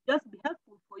cues will just be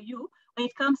helpful for you when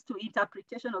it comes to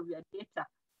interpretation of your data.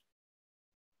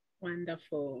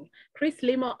 Wonderful. Chris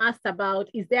Limo asked about,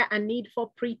 is there a need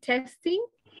for pre-testing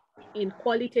in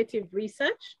qualitative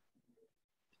research?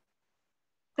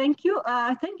 Thank you,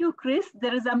 Chris.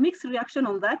 There is a mixed reaction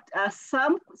on that.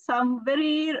 Some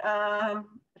very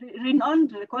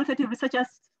renowned qualitative researchers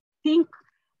think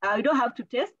you don't have to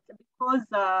test because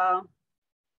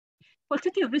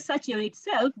qualitative research in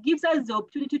itself gives us the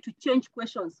opportunity to change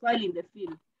questions while in the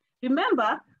field.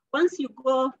 Remember, once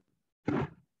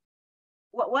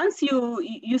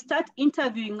you start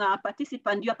interviewing a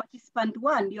participant, you're participant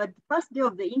one, you're the first day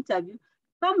of the interview,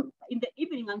 come in the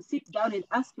evening and sit down and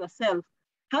ask yourself,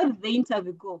 how did the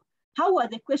interview go? How were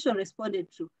the questions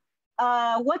responded to?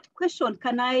 What question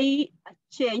can I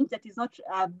change that is not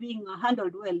being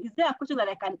handled well? Is there a question that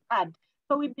I can add?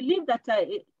 So we believe that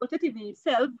qualitative in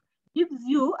itself gives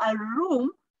you a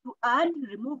room to add,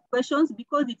 remove questions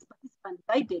because it's participant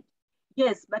guided.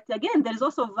 Yes, but again, there's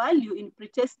also value in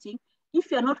pre-testing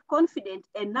if you're not confident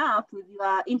enough with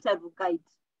your interview guide.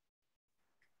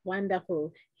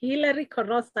 Wonderful. Hilary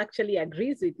Koros actually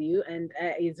agrees with you and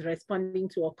is responding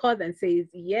to a call and says,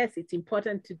 yes, it's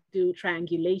important to do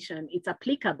triangulation. It's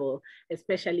applicable,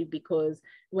 especially because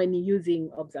when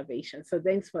using observation. So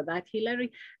thanks for that,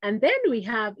 Hilary. And then we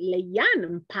have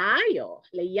Leyan Mpayo.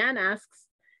 Leyan asks,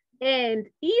 and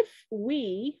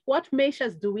what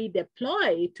measures do we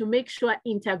deploy to make sure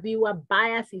interviewer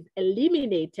bias is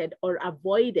eliminated or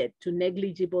avoided to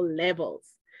negligible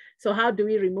levels? So how do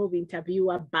we remove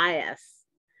interviewer bias?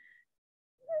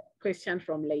 Question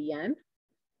from Leyan.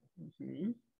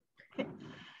 Mm-hmm. Okay.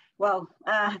 Well,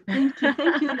 thank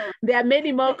you. There are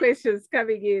many more questions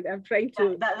coming in. I'm trying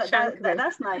to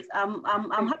that's nice.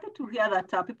 I'm happy to hear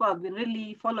that people have been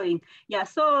really following. Yeah,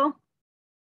 so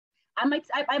I might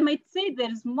say there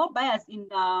is more bias in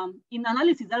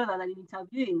analysis rather than in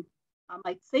interviewing. I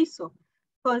might say so,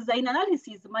 because in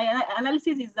analysis, my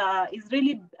analysis is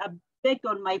really based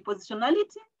on my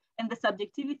positionality and the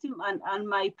subjectivity and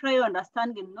my prior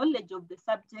understanding, knowledge of the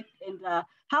subject, and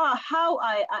how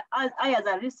I as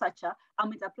a researcher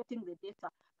am interpreting the data.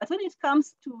 But when it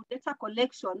comes to data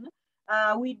collection,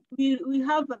 we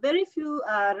have very few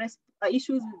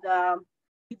issues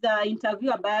with the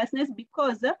interviewer biasness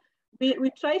because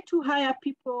we try to hire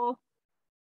people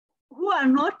who are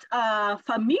not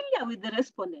familiar with the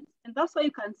respondents, and that's why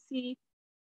you can see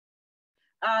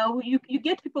you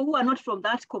get people who are not from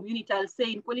that community. I'll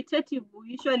say in qualitative, we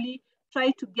usually try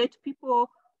to get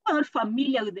people who are not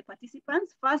familiar with the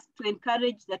participants first to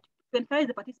encourage the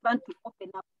participant to open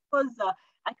up, because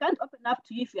I can't open up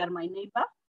to you if you are my neighbor.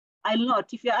 I'll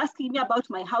not. If you're asking me about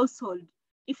my household,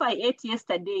 if I ate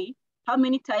yesterday, how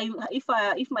many times, if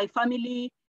my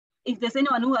family, if there's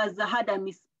anyone who has had a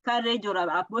miscarriage or an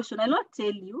abortion, I'll not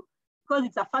tell you because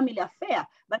it's a family affair.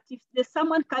 But if there's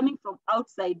someone coming from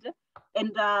outside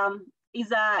and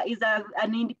is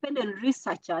an independent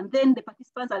researcher, and then the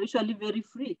participants are usually very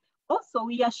free. Also,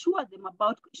 we assure them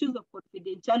about issues of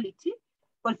confidentiality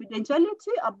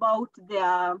about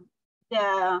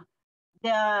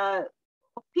their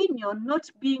opinion not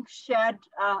being shared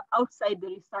outside the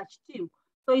research team.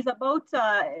 So it's about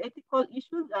ethical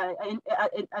issues and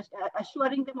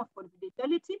assuring them of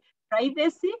confidentiality,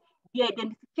 privacy, the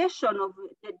identification of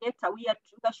the data. We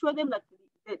assure them that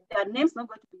their names not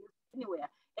going to be used anywhere.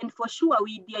 And for sure,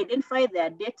 we de-identify their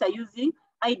data using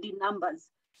ID numbers.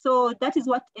 So that is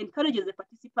what encourages the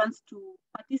participants to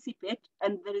participate,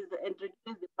 and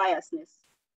reduces the biasness.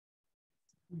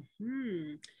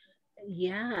 Mm-hmm.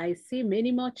 Yeah, I see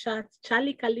many more chats.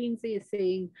 Charlie Kalinzi is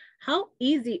saying, how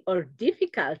easy or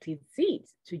difficult is it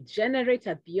to generate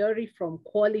a theory from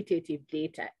qualitative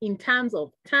data in terms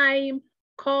of time,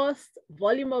 cost,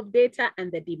 volume of data,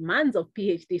 and the demands of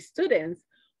PhD students?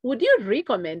 Would you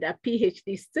recommend a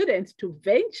PhD student to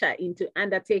venture into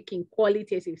undertaking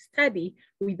qualitative study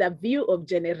with a view of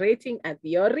generating a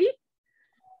theory?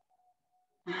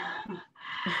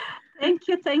 Thank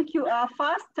you.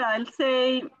 First, I'll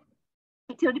say,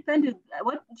 it will depend.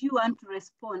 What do you want to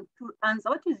respond to answer?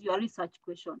 What is your research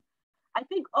question? I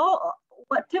think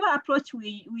whatever approach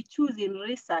we choose in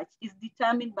research is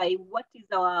determined by what is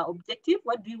our objective,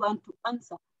 what do you want to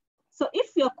answer. So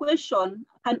if your question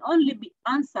can only be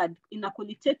answered in a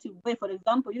qualitative way, for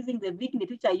example, using the vignette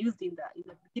which I used in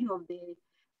the beginning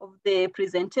of the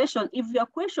presentation, if your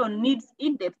question needs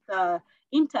in-depth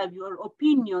interview or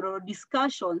opinion or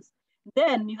discussions,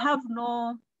 then you have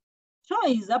no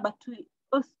choice but to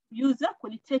use a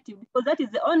qualitative, because that is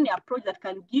the only approach that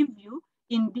can give you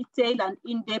in detail and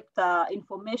in-depth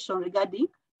information regarding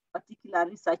particular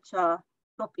research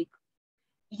topic.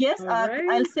 Yes, right.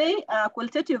 I'll say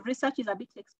qualitative research is a bit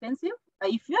expensive.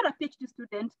 If you're a PhD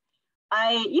student,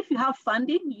 if you have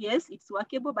funding, yes, it's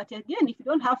workable. But again, if you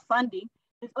don't have funding,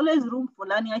 there's always room for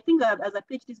learning. I think as a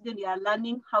PhD student, you are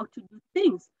learning how to do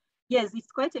things. Yes,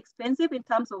 it's quite expensive in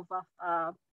terms of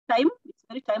time. It's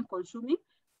very time consuming,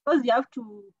 because you have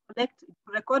to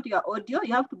record your audio.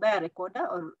 You have to buy a recorder,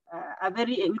 or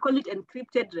we call it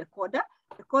encrypted recorder,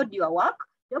 record your work.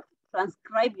 You have to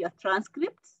transcribe your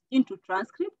transcripts into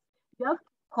transcripts. You have to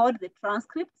code the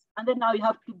transcripts, and then now you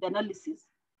have to do the analysis.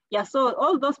 Yeah, so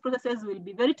all those processes will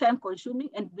be very time consuming,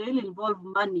 and they will involve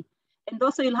money. And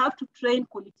also you'll have to train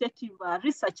qualitative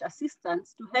research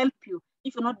assistants to help you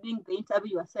if you're not doing the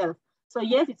interview yourself. So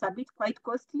yes, it's a bit quite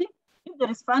costly. If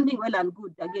there is funding, well and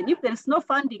good. Again, if there is no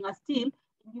funding, still,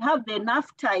 you have the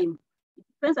enough time. It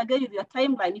depends again with your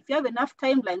timeline. If you have enough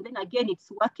timeline, then again,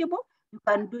 it's workable. You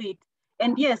can do it.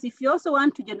 And yes, if you also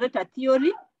want to generate a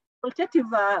theory, qualitative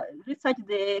research,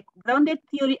 the grounded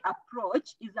theory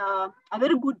approach is a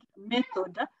very good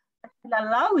method that will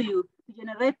allow you to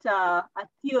generate a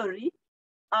theory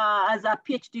as a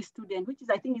PhD student, which is,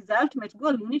 I think, is the ultimate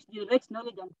goal. You need to generate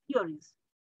knowledge and theories.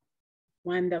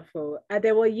 Wonderful.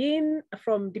 Adewoyin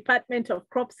from Department of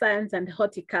Crop Science and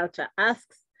Horticulture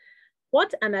asks,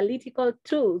 what analytical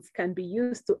tools can be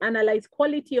used to analyze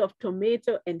quality of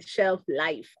tomato and shelf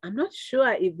life? I'm not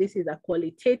sure if this is a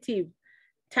qualitative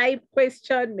type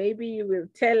question. Maybe you will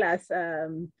tell us.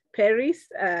 Peris,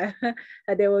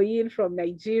 Adewoyin from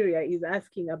Nigeria, is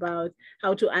asking about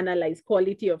how to analyze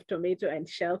quality of tomato and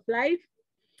shelf life.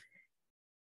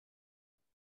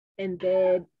 And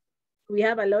then we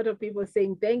have a lot of people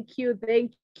saying, thank you,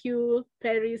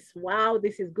 Peris. Wow,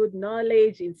 this is good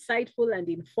knowledge, insightful and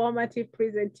informative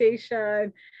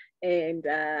presentation. And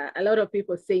a lot of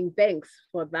people saying thanks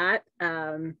for that.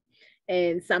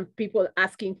 And some people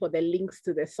asking for the links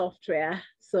to the software.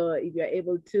 So if you're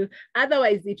able to,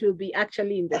 otherwise it will be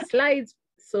actually in the slides.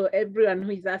 So everyone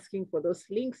who is asking for those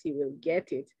links, you will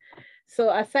get it. So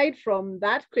aside from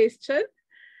that question,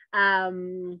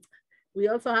 we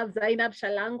also have Zainab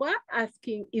Shalangwa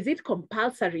asking, is it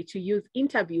compulsory to use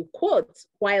interview quotes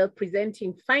while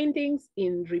presenting findings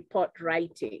in report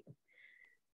writing?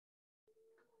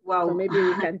 Wow. So maybe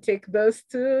we can take those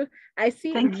two. I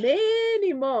see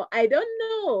many more. I don't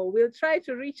know. We'll try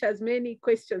to reach as many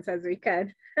questions as we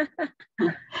can.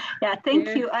 Yeah,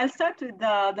 thank you. I'll start with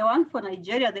the one for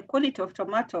Nigeria, the quality of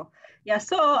tomato. Yeah,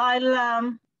 so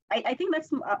I think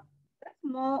that's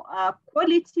more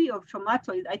quality of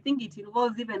tomato. I think it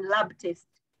involves even lab tests.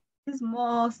 It's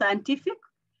more scientific.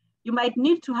 You might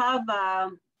need to have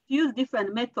use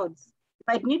different methods.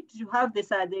 You might need to have this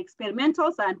the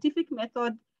experimental scientific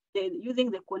method, using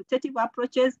the quantitative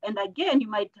approaches. And again, you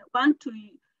might want to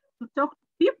talk to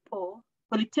people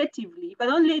qualitatively. You can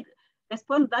only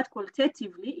respond that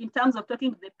qualitatively in terms of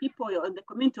talking to the people in the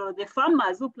community or the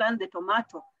farmers who plant the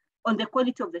tomato on the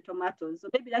quality of the tomatoes. So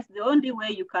maybe that's the only way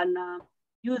you can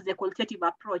use the qualitative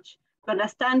approach to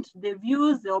understand the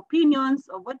views, the opinions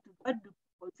of what do people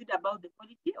consider about the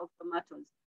quality of tomatoes.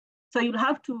 So you'll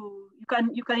have to,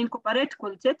 you can incorporate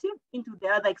qualitative into the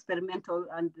other experimental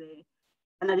and the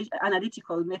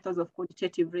analytical methods of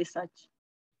quantitative research.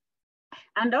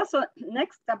 And also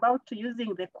next about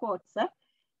using the quotes.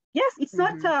 Yes, it's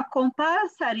not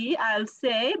compulsory, I'll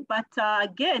say, but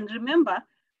again, remember,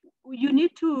 you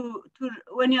need to,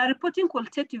 when you are reporting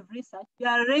qualitative research, you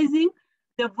are raising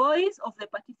the voice of the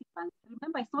participants.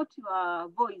 Remember, it's not your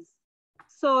voice.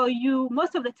 So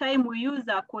most of the time we use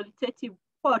qualitative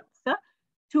quotes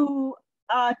to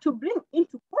bring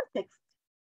into context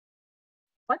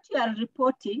what you are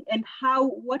reporting and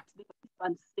what the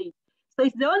participants say. So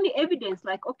it's the only evidence,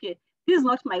 like, okay, this is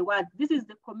not my word. This is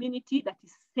the community that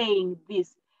is saying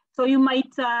this. So you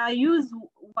might use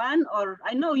one, or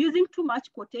I know using too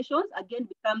much quotations again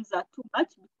becomes too much,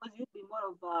 because you'll be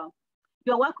more of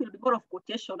your work will be more of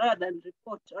quotation rather than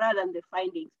report, rather than the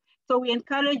findings. So we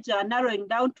encourage narrowing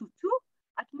down to 2,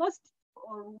 at most,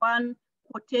 or 1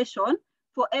 quotation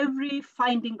for every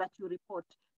finding that you report,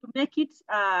 to make it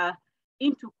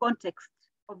into context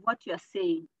of what you are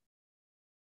saying.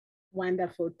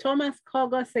 Wonderful. Thomas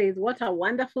Kogo says, what a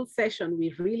wonderful session.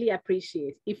 We really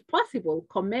appreciate. If possible,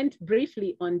 comment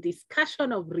briefly on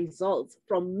discussion of results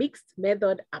from mixed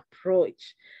method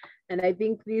approach. And I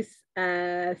think this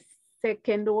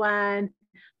second one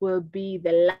will be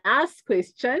the last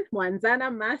question. Mwanzana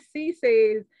Masi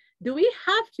says, do we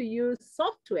have to use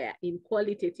software in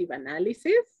qualitative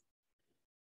analysis?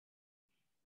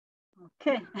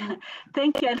 Okay,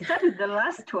 thank you. I'll start with the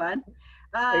last one.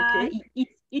 Okay.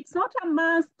 It's not a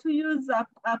must to use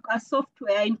a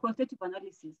software in quantitative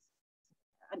analysis,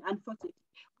 unfortunately.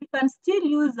 We can still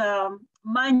use a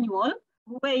manual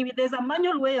way. There's a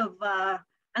manual way of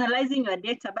analyzing your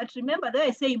data, but remember that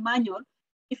I say manual.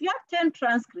 If you have 10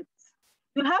 transcripts,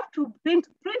 you have to print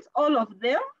all of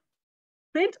them,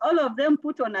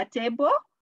 put on a table,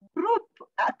 group,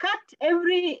 cut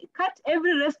every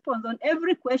response on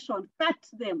every question, cut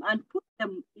them and put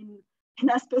them in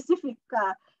a specific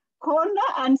corner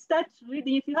and start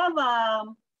reading. If you have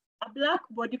a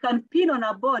blackboard, you can pin on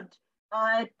a board,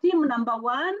 theme number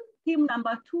 1, theme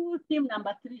number 2, theme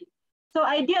number 3. So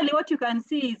ideally what you can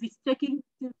see is it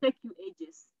will take you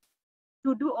ages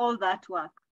to do all that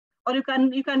work. Or you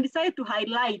can decide to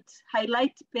highlight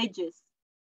pages.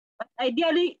 But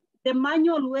ideally, the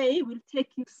manual way will take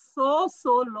you so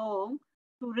long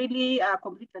to really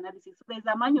complete analysis. So there's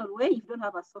a manual way if you don't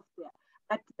have a software.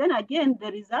 But then again,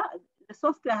 the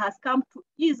software has come to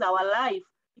ease our life.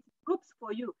 It groups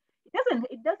for you.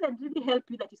 It doesn't really help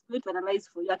you that it's going to analyze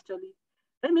for you, actually.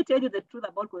 Let me tell you the truth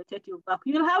about qualitative work.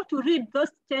 You'll have to read those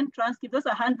 10 transcripts, those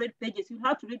 100 pages. You'll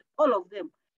have to read all of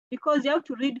them, because you have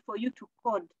to read for you to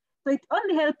code. So it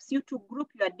only helps you to group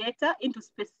your data into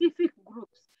specific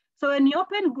groups. So when you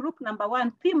open group number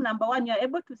 1, theme number 1, you're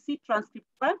able to see transcript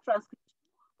 1, transcript 2,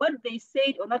 what they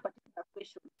said on that particular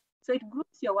question. So it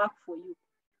groups your work for you.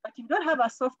 But if you don't have a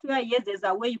software, yes, there's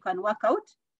a way you can work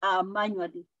out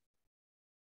manually.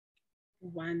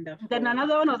 Wonderful. Then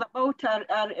another one was about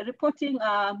reporting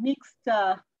mixed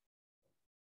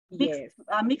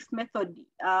mixed method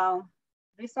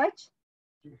research.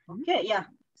 Okay, yeah.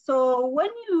 So when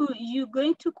you're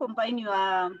going to combine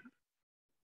your,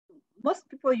 most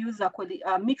people use a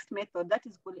mixed method, that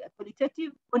is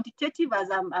quantitative as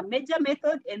a major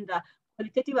method and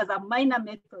qualitative as a minor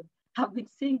method. I've been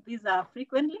seeing these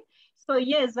frequently. So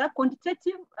yes,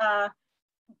 quantitative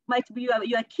might be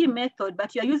your key method,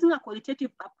 but you're using a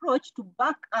qualitative approach to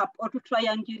back up or to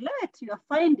triangulate your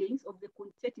findings of the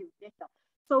quantitative data.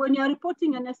 So when you're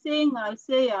reporting and you're saying, I'll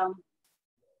say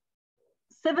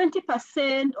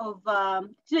 70% of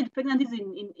student pregnancies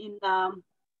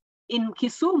in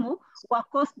Kisumu were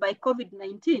caused by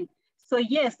COVID-19. So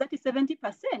yes, that is 70%.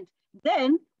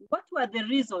 Then what were the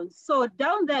reasons? So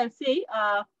down there, I'll say,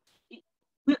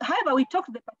 however, we talk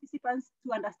to the participants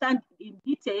to understand in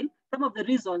detail some of the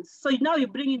reasons. So now you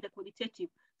bring in the qualitative.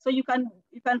 So you can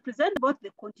present both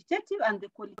the quantitative and the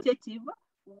qualitative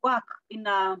work in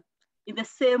the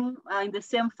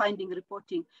same finding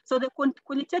reporting. So the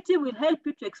qualitative will help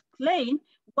you to explain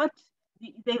what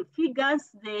the figures,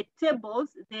 the tables,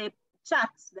 the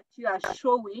charts that you are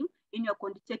showing in your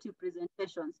quantitative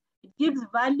presentations. It gives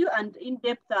value and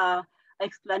in-depth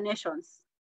explanations.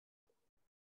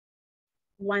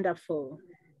 Wonderful.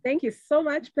 Thank you so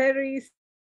much, Peris.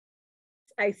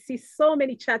 I see so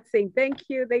many chats saying thank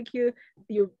you, thank you.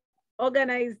 You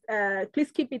organized,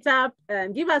 please keep it up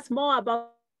and give us more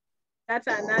about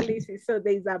data analysis. So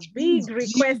there's a big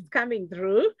request coming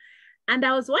through. And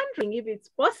I was wondering if it's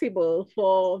possible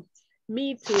for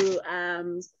me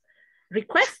to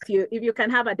request you if you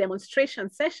can have a demonstration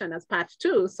session as part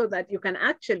 2 so that you can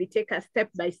actually take a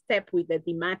step-by-step with the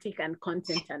thematic and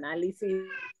content analysis,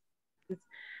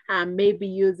 maybe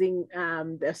using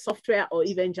the software or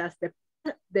even just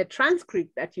the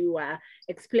transcript that you are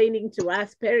explaining to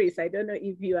us, Peris. I don't know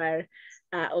if you are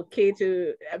okay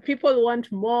to, people want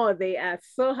more. They are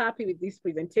so happy with this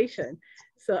presentation.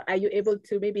 So are you able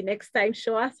to maybe next time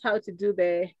show us how to do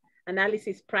the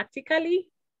analysis practically?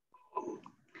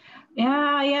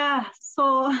 Yeah.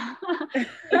 So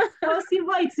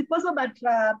it's possible, but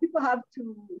people have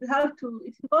to,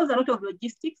 it involves a lot of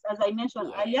logistics, as I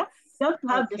mentioned earlier. You have to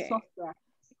have the software,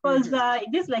 because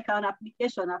it is like an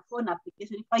application, a phone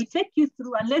application. If I take you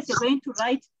through, unless you're going to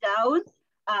write down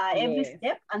every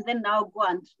step and then now go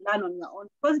and learn on your own.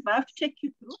 Because if I have to take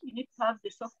you through, you need to have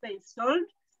the software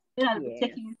installed, then I'll be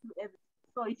taking you through everything.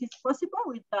 So it is possible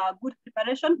with good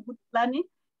preparation, good planning.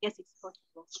 Yes, it's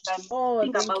possible.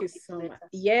 Thank you so much.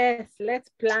 Yes, let's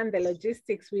plan the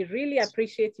logistics. We really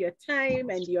appreciate your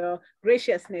time and your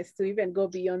graciousness to even go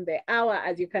beyond the hour.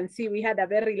 As you can see, we had a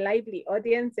very lively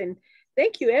audience, and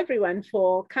thank you everyone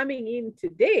for coming in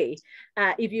today.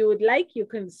 If you would like, you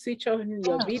can switch on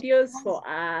your videos for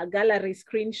a gallery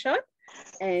screenshot,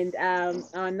 and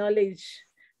our knowledge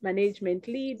management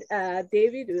lead,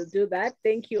 David, will do that.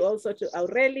 Thank you also to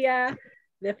Aurelia,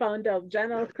 the founder of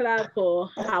Journal Club, for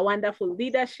her wonderful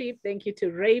leadership. Thank you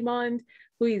to Raymond,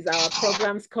 who is our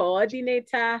programs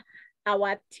coordinator.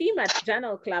 Our team at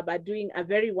Journal Club are doing a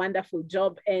very wonderful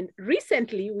job. And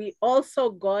recently, we also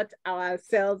got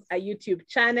ourselves a YouTube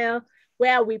channel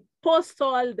where we post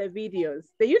all the videos.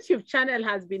 The YouTube channel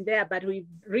has been there, but we've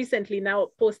recently now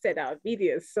posted our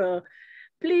videos. So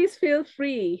please feel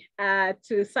free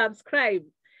to subscribe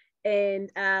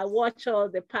and watch all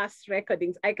the past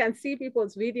recordings. I can see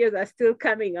people's videos are still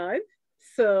coming on.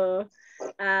 So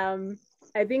I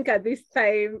think at this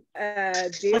time,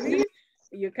 David,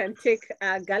 you can take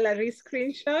a gallery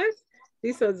screenshot.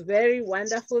 This was very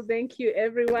wonderful. Thank you,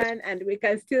 everyone. And we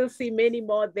can still see many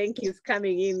more thank yous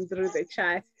coming in through the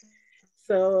chat.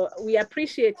 So we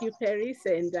appreciate you, Peris,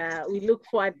 and we look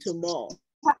forward to more.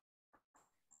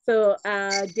 So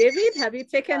David, have you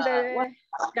taken the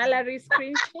gallery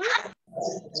screenshot?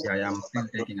 Yeah, I'm still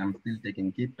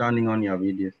taking. Keep turning on your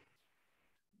videos.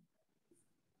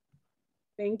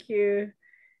 Thank you.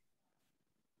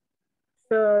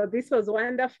 So this was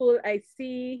wonderful. I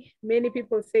see many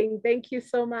people saying, thank you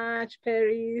so much,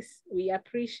 Peris. We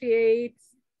appreciate.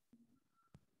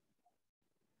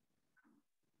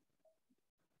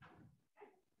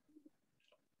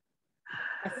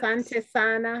 Asante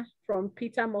Sana from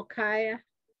Peter Mokaya.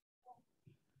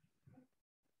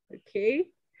 Okay.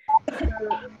 So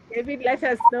David, let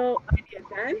us know when you're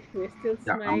done. We're still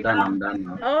smiling. I'm done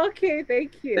now. Okay,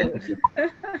 thank you. Thank you.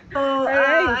 So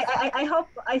I hope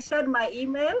I shared my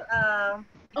email.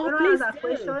 Please do.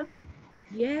 Question.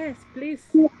 Yes, please.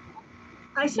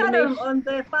 I shared on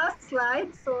the first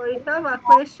slide. So if you have a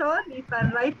question, you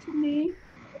can write to me,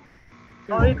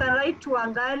 or you can write to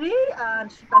Wangari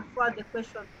and she can forward the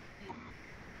question.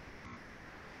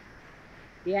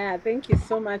 Yeah, thank you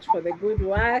so much for the good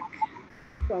work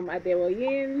from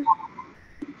Adewoyin.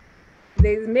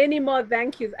 There's many more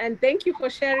thank yous, and thank you for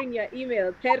sharing your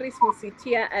email,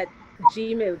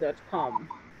 perismusitia@gmail.com.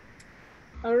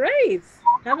 All right,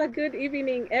 have a good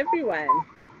evening, everyone.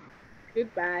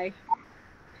 Goodbye.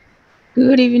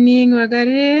 Good evening,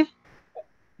 Wangari.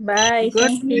 Bye.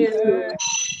 Thank you.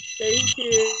 Thank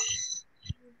you.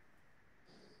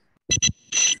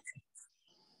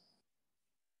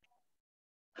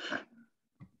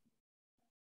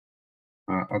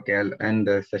 Okay, I'll end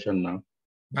the session now.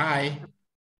 Bye.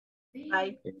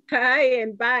 Bye. Hi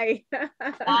and bye.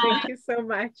 Thank you so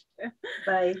much.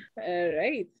 Bye. All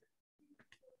right.